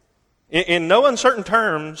 In no uncertain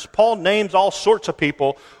terms, Paul names all sorts of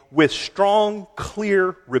people with strong,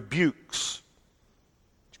 clear rebukes.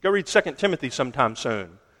 Go read 2 Timothy sometime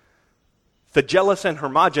soon. Phygellus and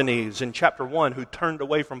Hermogenes in chapter 1 who turned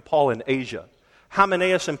away from Paul in Asia.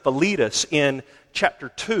 Hymenaeus and Philetus in chapter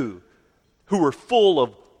 2 who were full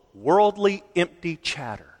of worldly, empty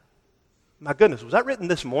chatter. My goodness, was that written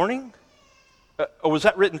this morning? Or was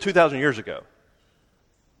that written 2,000 years ago?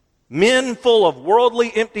 Men full of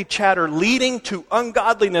worldly, empty chatter leading to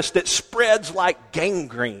ungodliness that spreads like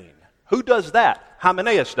gangrene. Who does that?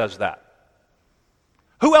 Hymenaeus does that.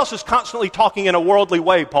 Who else is constantly talking in a worldly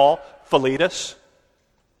way, Paul? Philetus.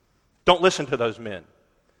 Don't listen to those men.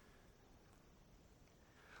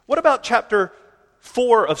 What about chapter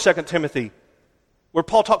 4 of 2 Timothy, where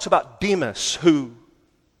Paul talks about Demas, who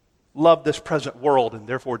loved this present world and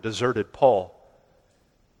therefore deserted Paul?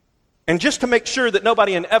 And just to make sure that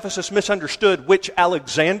nobody in Ephesus misunderstood which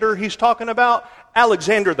Alexander he's talking about,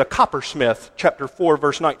 Alexander the coppersmith, chapter 4,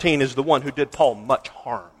 verse 19, is the one who did Paul much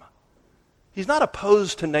harm. He's not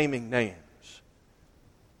opposed to naming names.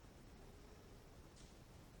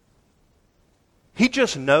 He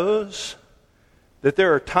just knows that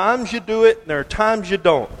there are times you do it and there are times you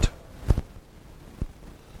don't.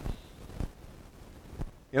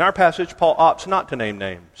 In our passage, Paul opts not to name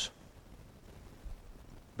names.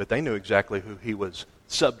 But they knew exactly who he was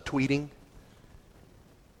subtweeting.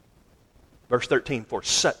 Verse 13, for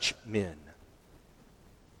such men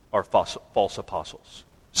are false apostles.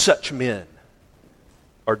 Such men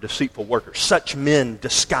are deceitful workers. Such men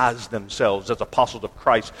disguise themselves as apostles of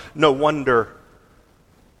Christ. No wonder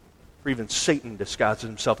For even Satan disguises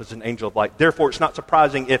himself as an angel of light. Therefore, it's not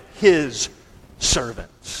surprising if his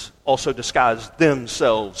servants also disguise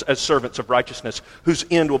themselves as servants of righteousness, whose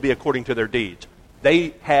end will be according to their deeds.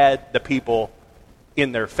 They had the people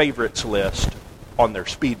in their favorites list on their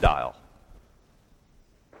speed dial.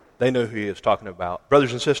 They know who he is talking about.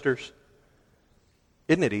 Brothers and sisters,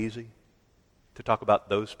 isn't it easy to talk about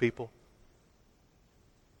those people?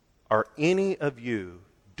 Are any of you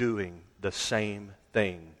doing the same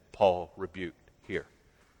thing Paul rebuked here?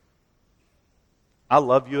 I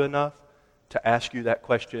love you enough to ask you that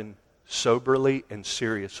question soberly and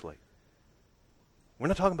seriously. We're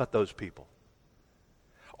not talking about those people.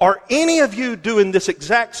 Are any of you doing this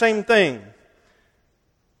exact same thing?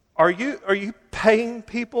 Are you paying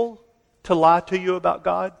people to lie to you about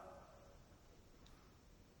God?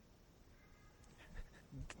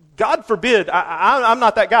 God forbid, I'm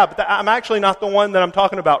not that guy, but I'm actually not the one that I'm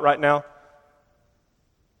talking about right now.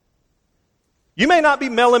 You may not be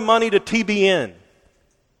mailing money to TBN,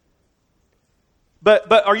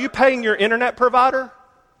 but are you paying your internet provider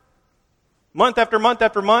month after month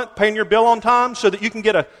after month, paying your bill on time so that you can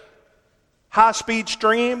get a high-speed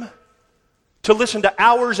stream to listen to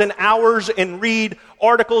hours and hours and read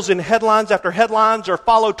articles and headlines after headlines or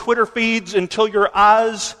follow Twitter feeds until your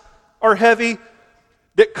eyes are heavy,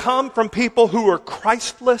 that come from people who are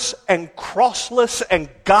Christless and crossless and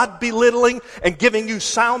God-belittling and giving you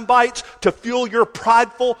sound bites to fuel your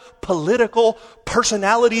prideful political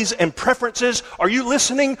personalities and preferences? Are you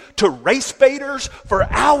listening to race baiters for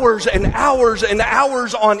hours and hours and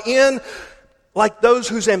hours on end, like those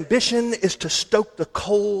whose ambition is to stoke the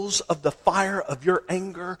coals of the fire of your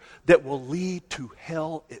anger that will lead to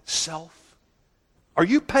hell itself? Are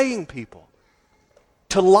you paying people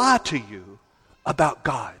to lie to you about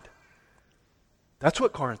God? That's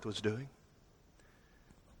what Corinth was doing.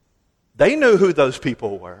 They knew who those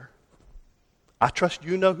people were. I trust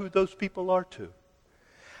you know who those people are too.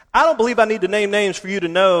 I don't believe I need to name names for you to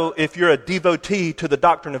know if you're a devotee to the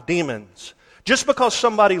doctrine of demons. Just because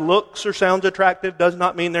somebody looks or sounds attractive does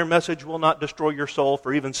not mean their message will not destroy your soul,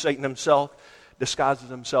 for even Satan himself disguises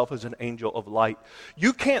himself as an angel of light.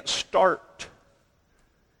 You can't start,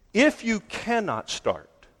 if you cannot start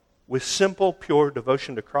with simple, pure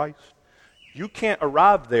devotion to Christ, you can't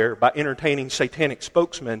arrive there by entertaining satanic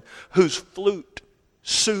spokesmen whose flute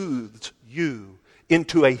soothes you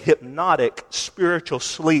into a hypnotic spiritual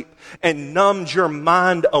sleep and numbs your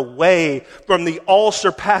mind away from the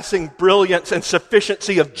all-surpassing brilliance and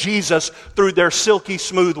sufficiency of Jesus through their silky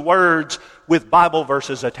smooth words with Bible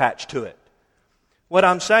verses attached to it. What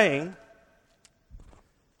I'm saying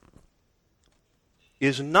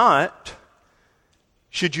is not,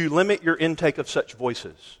 should you limit your intake of such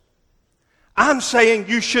voices? I'm saying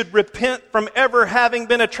you should repent from ever having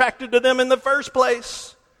been attracted to them in the first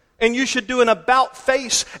place. And you should do an about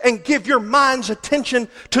face and give your mind's attention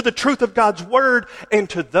to the truth of God's Word and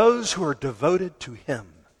to those who are devoted to Him.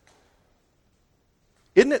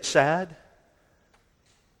 Isn't it sad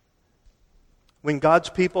when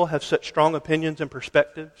God's people have such strong opinions and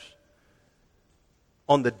perspectives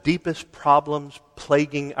on the deepest problems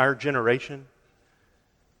plaguing our generation?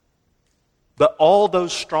 But all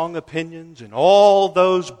those strong opinions and all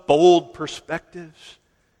those bold perspectives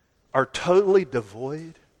are totally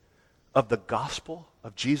devoid of the gospel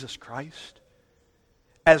of Jesus Christ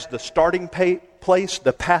as the starting place,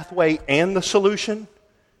 the pathway, and the solution.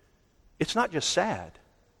 It's not just sad.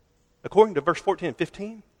 According to verse 14 and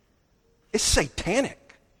 15, it's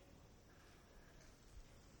satanic.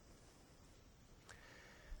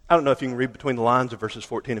 I don't know if you can read between the lines of verses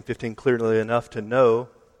 14 and 15 clearly enough to know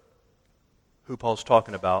who Paul's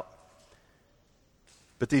talking about.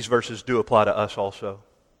 But these verses do apply to us also.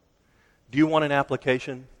 Do you want an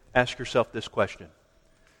application? Ask yourself this question.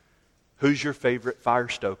 Who's your favorite fire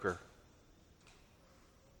stoker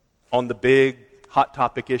on the big hot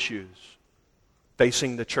topic issues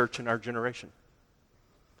facing the church in our generation?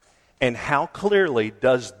 And how clearly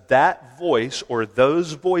does that voice or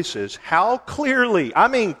those voices, how clearly, I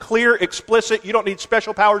mean clear, explicit, you don't need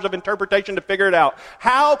special powers of interpretation to figure it out.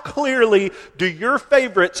 How clearly do your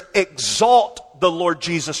favorites exalt the Lord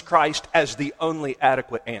Jesus Christ as the only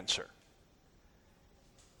adequate answer?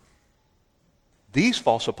 These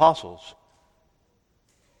false apostles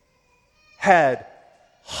had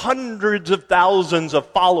hundreds of thousands of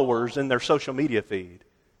followers in their social media feed.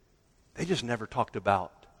 They just never talked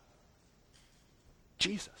about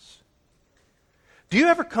Jesus. Do you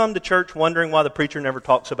ever come to church wondering why the preacher never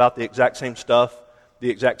talks about the exact same stuff, the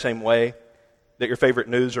exact same way that your favorite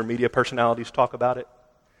news or media personalities talk about it?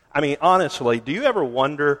 I mean, honestly, do you ever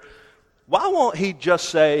wonder, why won't he just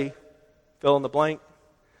say, fill in the blank?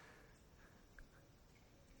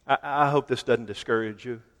 I hope this doesn't discourage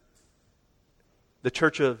you. The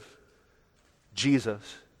Church of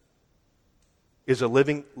Jesus is a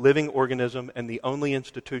living organism and the only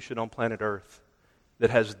institution on planet Earth that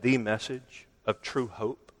has the message of true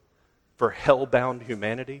hope for hell-bound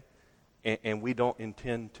humanity, and we don't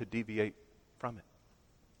intend to deviate from it.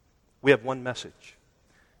 We have one message.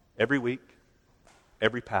 Every week,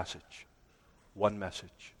 every passage, one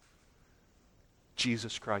message.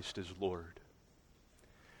 Jesus Christ is Lord.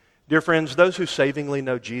 Dear friends, those who savingly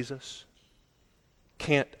know Jesus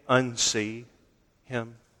can't unsee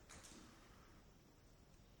Him.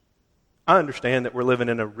 I understand that we're living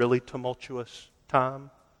in a really tumultuous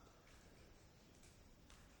time.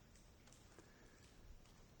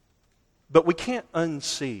 But we can't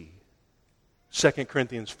unsee 2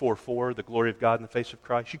 Corinthians 4:4, the glory of God in the face of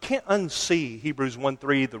Christ. You can't unsee Hebrews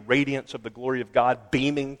 1:3, the radiance of the glory of God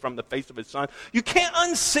beaming from the face of His Son. You can't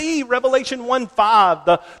unsee Revelation 1:5,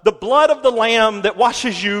 the blood of the Lamb that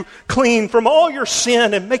washes you clean from all your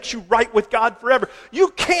sin and makes you right with God forever.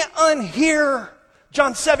 You can't unhear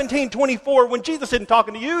John 17:24, when Jesus isn't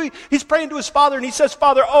talking to you, He's praying to His Father and He says,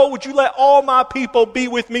 Father, would you let all my people be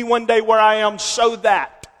with me one day where I am so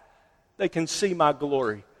that they can see my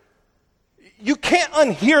glory. You can't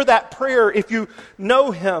unhear that prayer if you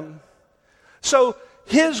know Him. So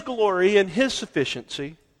His glory and His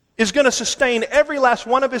sufficiency is going to sustain every last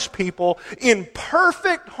one of His people in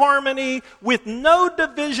perfect harmony with no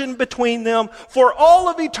division between them for all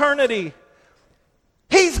of eternity.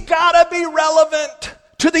 He's got to be relevant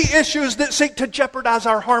to the issues that seek to jeopardize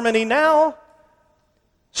our harmony now.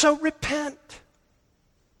 So repent.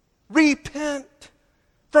 Repent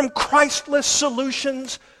from Christless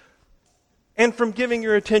solutions and from giving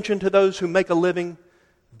your attention to those who make a living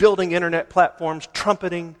building internet platforms,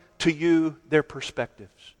 trumpeting to you their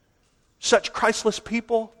perspectives. Such Christless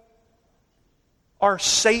people are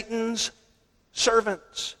Satan's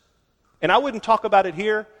servants. And I wouldn't talk about it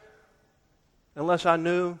here unless I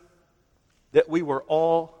knew that we were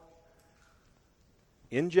all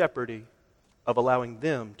in jeopardy of allowing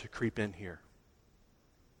them to creep in here.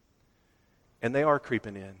 And they are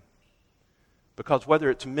creeping in. Because whether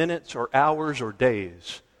it's minutes or hours or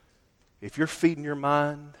days, if you're feeding your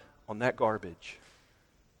mind on that garbage,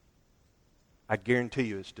 I guarantee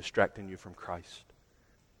you it's distracting you from Christ.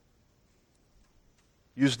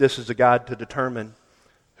 Use this as a guide to determine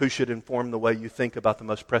who should inform the way you think about the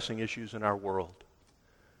most pressing issues in our world.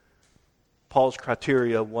 Paul's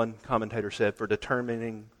criteria, one commentator said, for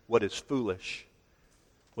determining what is foolish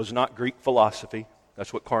was not Greek philosophy.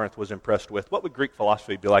 That's what Corinth was impressed with. What would Greek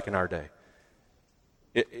philosophy be like in our day?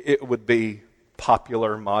 It would be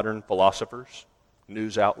popular modern philosophers,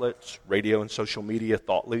 news outlets, radio and social media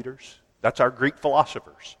thought leaders. That's our Greek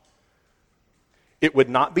philosophers. It would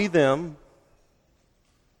not be them,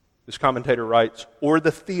 this commentator writes, or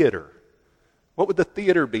the theater. What would the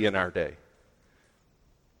theater be in our day?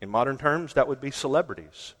 In modern terms, that would be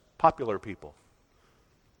celebrities, popular people.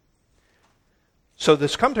 So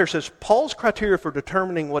this commentator says, Paul's criteria for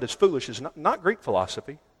determining what is foolish is not Greek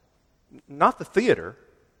philosophy, not the theater,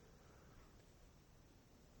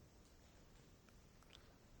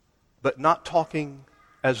 but not talking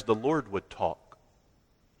as the Lord would talk.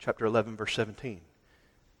 Chapter 11, verse 17.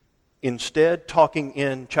 Instead, talking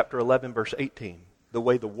in chapter 11, verse 18, the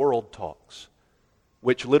way the world talks,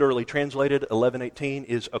 which literally translated 11:18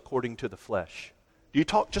 is according to the flesh. Do you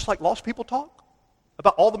talk just like lost people talk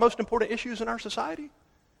about all the most important issues in our society?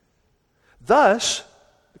 Thus,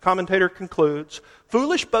 the commentator concludes,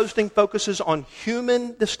 foolish boasting focuses on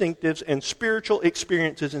human distinctives and spiritual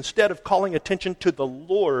experiences instead of calling attention to the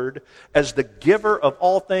Lord as the giver of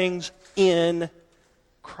all things in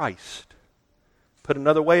Christ. Put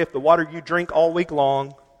another way, if the water you drink all week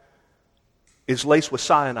long is laced with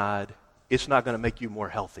cyanide, it's not going to make you more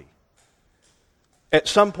healthy. At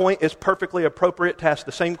some point, it's perfectly appropriate to ask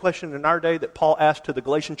the same question in our day that Paul asked to the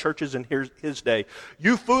Galatian churches in his day.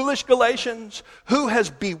 You foolish Galatians, who has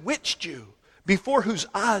bewitched you, before whose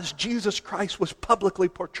eyes Jesus Christ was publicly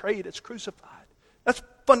portrayed as crucified? That's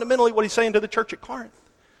fundamentally what he's saying to the church at Corinth.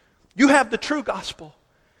 You have the true gospel,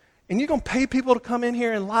 and you're going to pay people to come in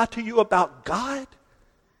here and lie to you about God?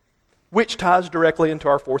 Which ties directly into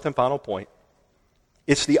our fourth and final point.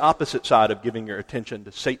 It's the opposite side of giving your attention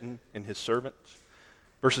to Satan and his servants.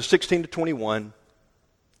 Verses 16 to 21,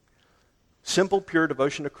 simple, pure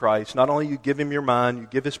devotion to Christ. Not only you give Him your mind, you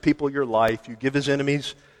give His people your life, you give His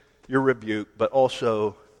enemies your rebuke, but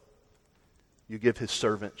also you give His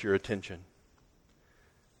servants your attention.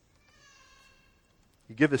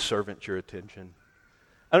 You give His servants your attention.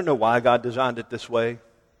 I don't know why God designed it this way.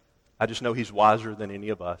 I just know He's wiser than any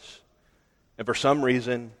of us. And for some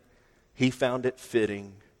reason, he found it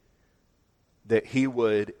fitting that he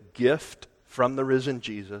would gift from the risen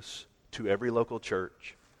Jesus to every local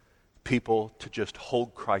church people to just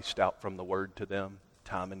hold Christ out from the Word to them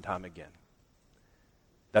time and time again.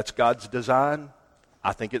 That's God's design.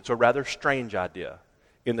 I think it's a rather strange idea.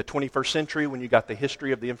 In the 21st century, when you got the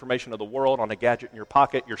history of the information of the world on a gadget in your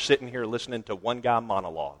pocket, you're sitting here listening to one guy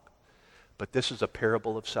monologue. But this is a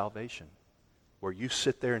parable of salvation where you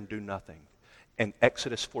sit there and do nothing, and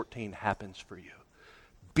Exodus 14 happens for you.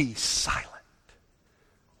 Be silent.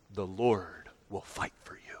 The Lord will fight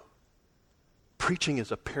for you. Preaching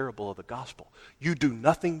is a parable of the gospel. You do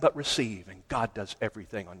nothing but receive, and God does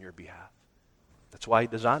everything on your behalf. That's why he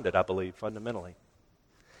designed it, I believe, fundamentally.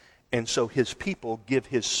 And so his people give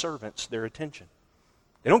his servants their attention.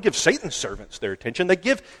 They don't give Satan's servants their attention. They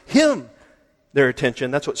give him their attention.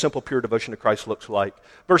 That's what simple, pure devotion to Christ looks like.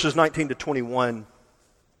 Verses 19 to 21,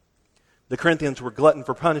 the Corinthians were gluttons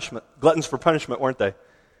for punishment, weren't they?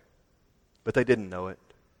 But they didn't know it.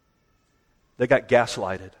 They got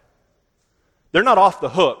gaslighted. They're not off the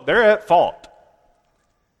hook. They're at fault.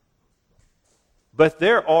 But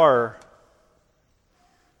there are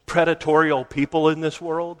predatorial people in this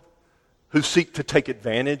world who seek to take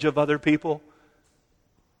advantage of other people.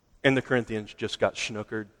 And the Corinthians just got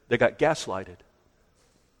snookered. They got gaslighted.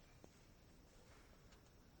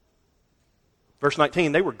 Verse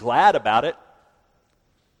 19, they were glad about it.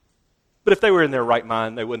 But if they were in their right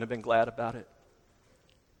mind, they wouldn't have been glad about it.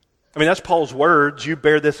 I mean, that's Paul's words. You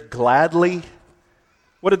bear this gladly.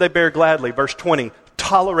 What did they bear gladly? Verse 20,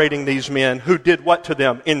 tolerating these men who did what to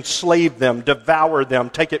them? Enslave them, devour them,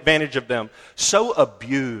 take advantage of them. So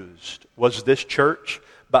abused was this church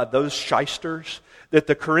by those shysters that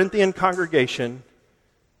the Corinthian congregation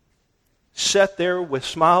sat there with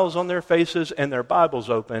smiles on their faces and their Bibles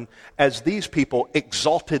open as these people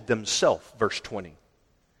exalted themselves, verse 20,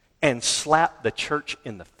 and slapped the church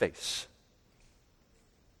in the face.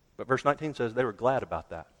 But verse 19 says they were glad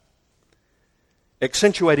about that.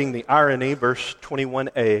 Accentuating the irony, verse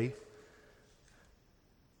 21a,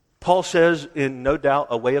 Paul says, in no doubt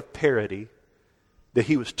a way of parody, that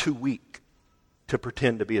he was too weak to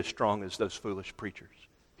pretend to be as strong as those foolish preachers.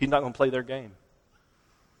 He's not going to play their game.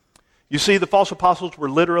 You see, the false apostles were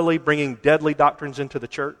literally bringing deadly doctrines into the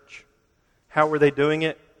church. How were they doing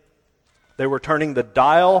it? They were turning the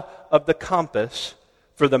dial of the compass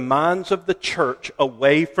for the minds of the church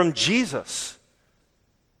away from Jesus.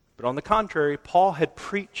 But on the contrary, Paul had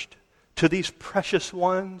preached to these precious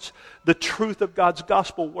ones the truth of God's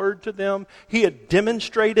gospel word to them. He had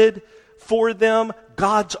demonstrated for them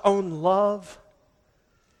God's own love.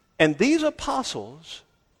 And these apostles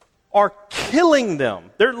are killing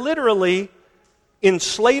them. They're literally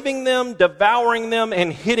enslaving them, devouring them,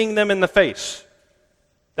 and hitting them in the face.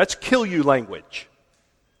 That's kill you language.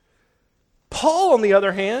 Paul, on the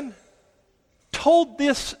other hand, told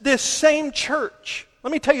this same church.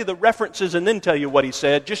 Let me tell you the references and then tell you what he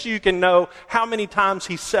said, just so you can know how many times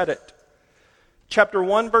he said it. Chapter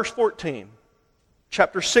 1, verse 14.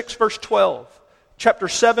 Chapter 6, verse 12. Chapter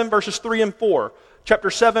 7, verses 3 and 4. Chapter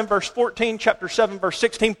 7, verse 14. Chapter 7, verse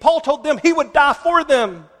 16. Paul told them he would die for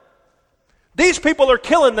them. These people are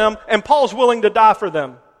killing them, and Paul's willing to die for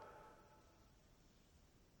them.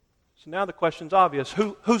 So now the question's obvious.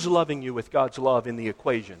 Who's loving you with God's love in the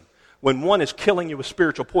equation? When one is killing you with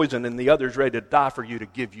spiritual poison and the other is ready to die for you to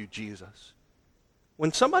give you Jesus.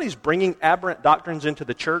 When somebody's bringing aberrant doctrines into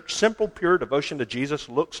the church, simple, pure devotion to Jesus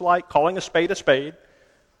looks like calling a spade,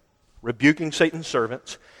 rebuking Satan's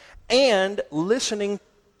servants, and listening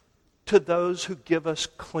to those who give us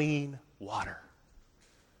clean water.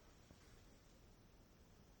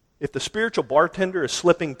 If the spiritual bartender is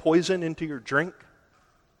slipping poison into your drink,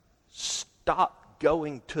 stop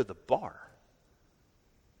going to the bar.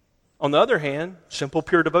 On the other hand, simple,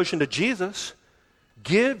 pure devotion to Jesus,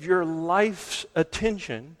 give your life's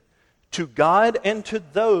attention to God and to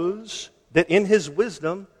those that in His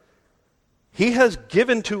wisdom He has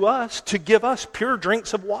given to us to give us pure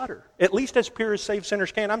drinks of water, at least as pure as saved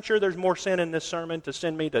sinners can. I'm sure there's more sin in this sermon to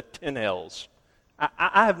send me to 10 hells.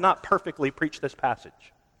 I have not perfectly preached this passage.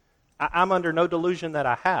 I'm under no delusion that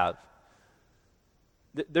I have.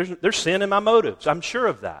 There's sin in my motives. I'm sure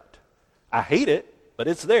of that. I hate it, but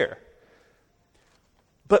it's there.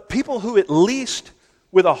 But people who at least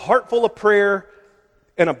with a heart full of prayer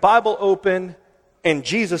and a Bible open and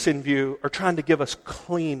Jesus in view are trying to give us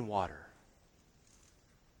clean water.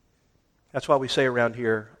 That's why we say around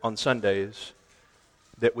here on Sundays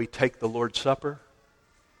that we take the Lord's Supper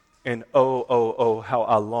and oh, how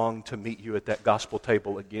I long to meet you at that gospel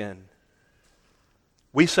table again.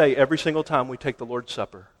 We say every single time we take the Lord's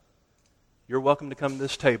Supper, you're welcome to come to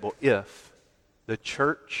this table if the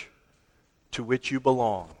church to which you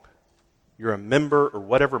belong, you're a member or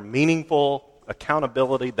whatever meaningful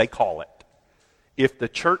accountability they call it, if the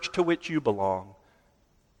church to which you belong,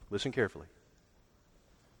 listen carefully,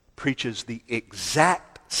 preaches the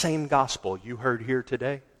exact same gospel you heard here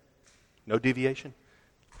today, no deviation,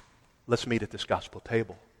 let's meet at this gospel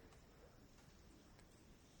table.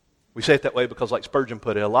 We say it that way because, like Spurgeon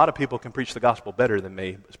put it, a lot of people can preach the gospel better than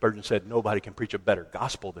me. But Spurgeon said, nobody can preach a better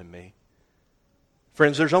gospel than me.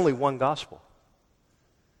 Friends, there's only one gospel.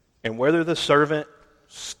 And whether the servant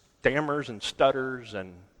stammers and stutters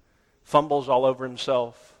and fumbles all over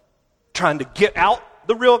himself, trying to get out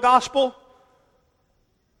the real gospel,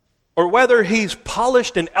 or whether he's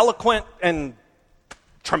polished and eloquent and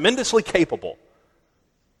tremendously capable,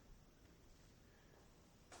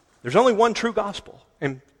 there's only one true gospel.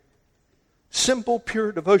 And simple,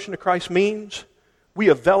 pure devotion to Christ means we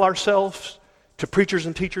avail ourselves to preachers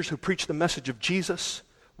and teachers who preach the message of Jesus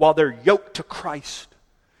while they're yoked to Christ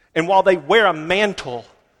and while they wear a mantle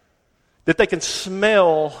that they can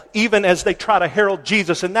smell even as they try to herald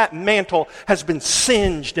Jesus. And that mantle has been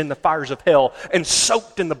singed in the fires of hell and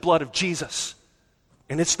soaked in the blood of Jesus.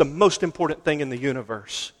 And it's the most important thing in the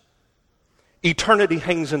universe. Eternity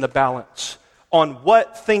hangs in the balance on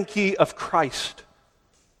what think ye of Christ.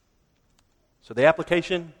 So the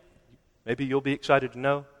application, maybe you'll be excited to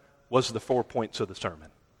know, was the 4 points of the sermon.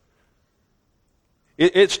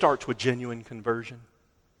 It starts with genuine conversion.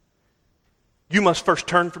 You must first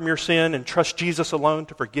turn from your sin and trust Jesus alone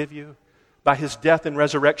to forgive you by His death and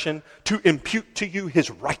resurrection, to impute to you His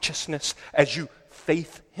righteousness as you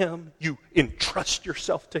faith Him, you entrust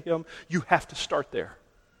yourself to Him. You have to start there.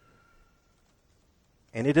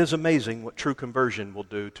 And it is amazing what true conversion will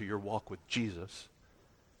do to your walk with Jesus.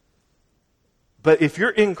 But if you're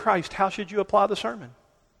in Christ, how should you apply the sermon?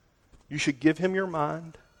 You should give Him your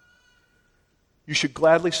mind. You should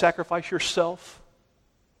gladly sacrifice yourself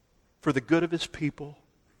for the good of His people.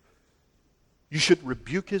 You should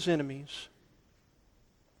rebuke His enemies.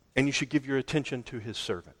 And you should give your attention to His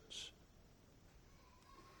servants.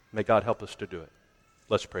 May God help us to do it.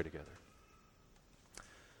 Let's pray together.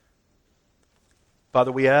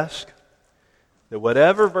 Father, we ask that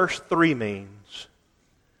whatever verse 3 means,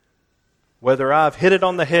 whether I've hit it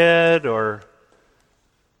on the head or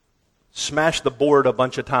smashed the board a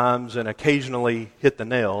bunch of times and occasionally hit the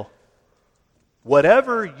nail,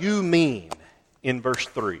 whatever you mean in verse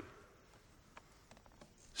 3,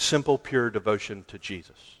 simple, pure devotion to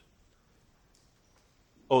Jesus.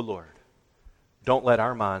 Oh Lord, don't let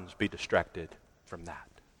our minds be distracted from that.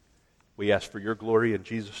 We ask for your glory in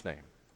Jesus' name.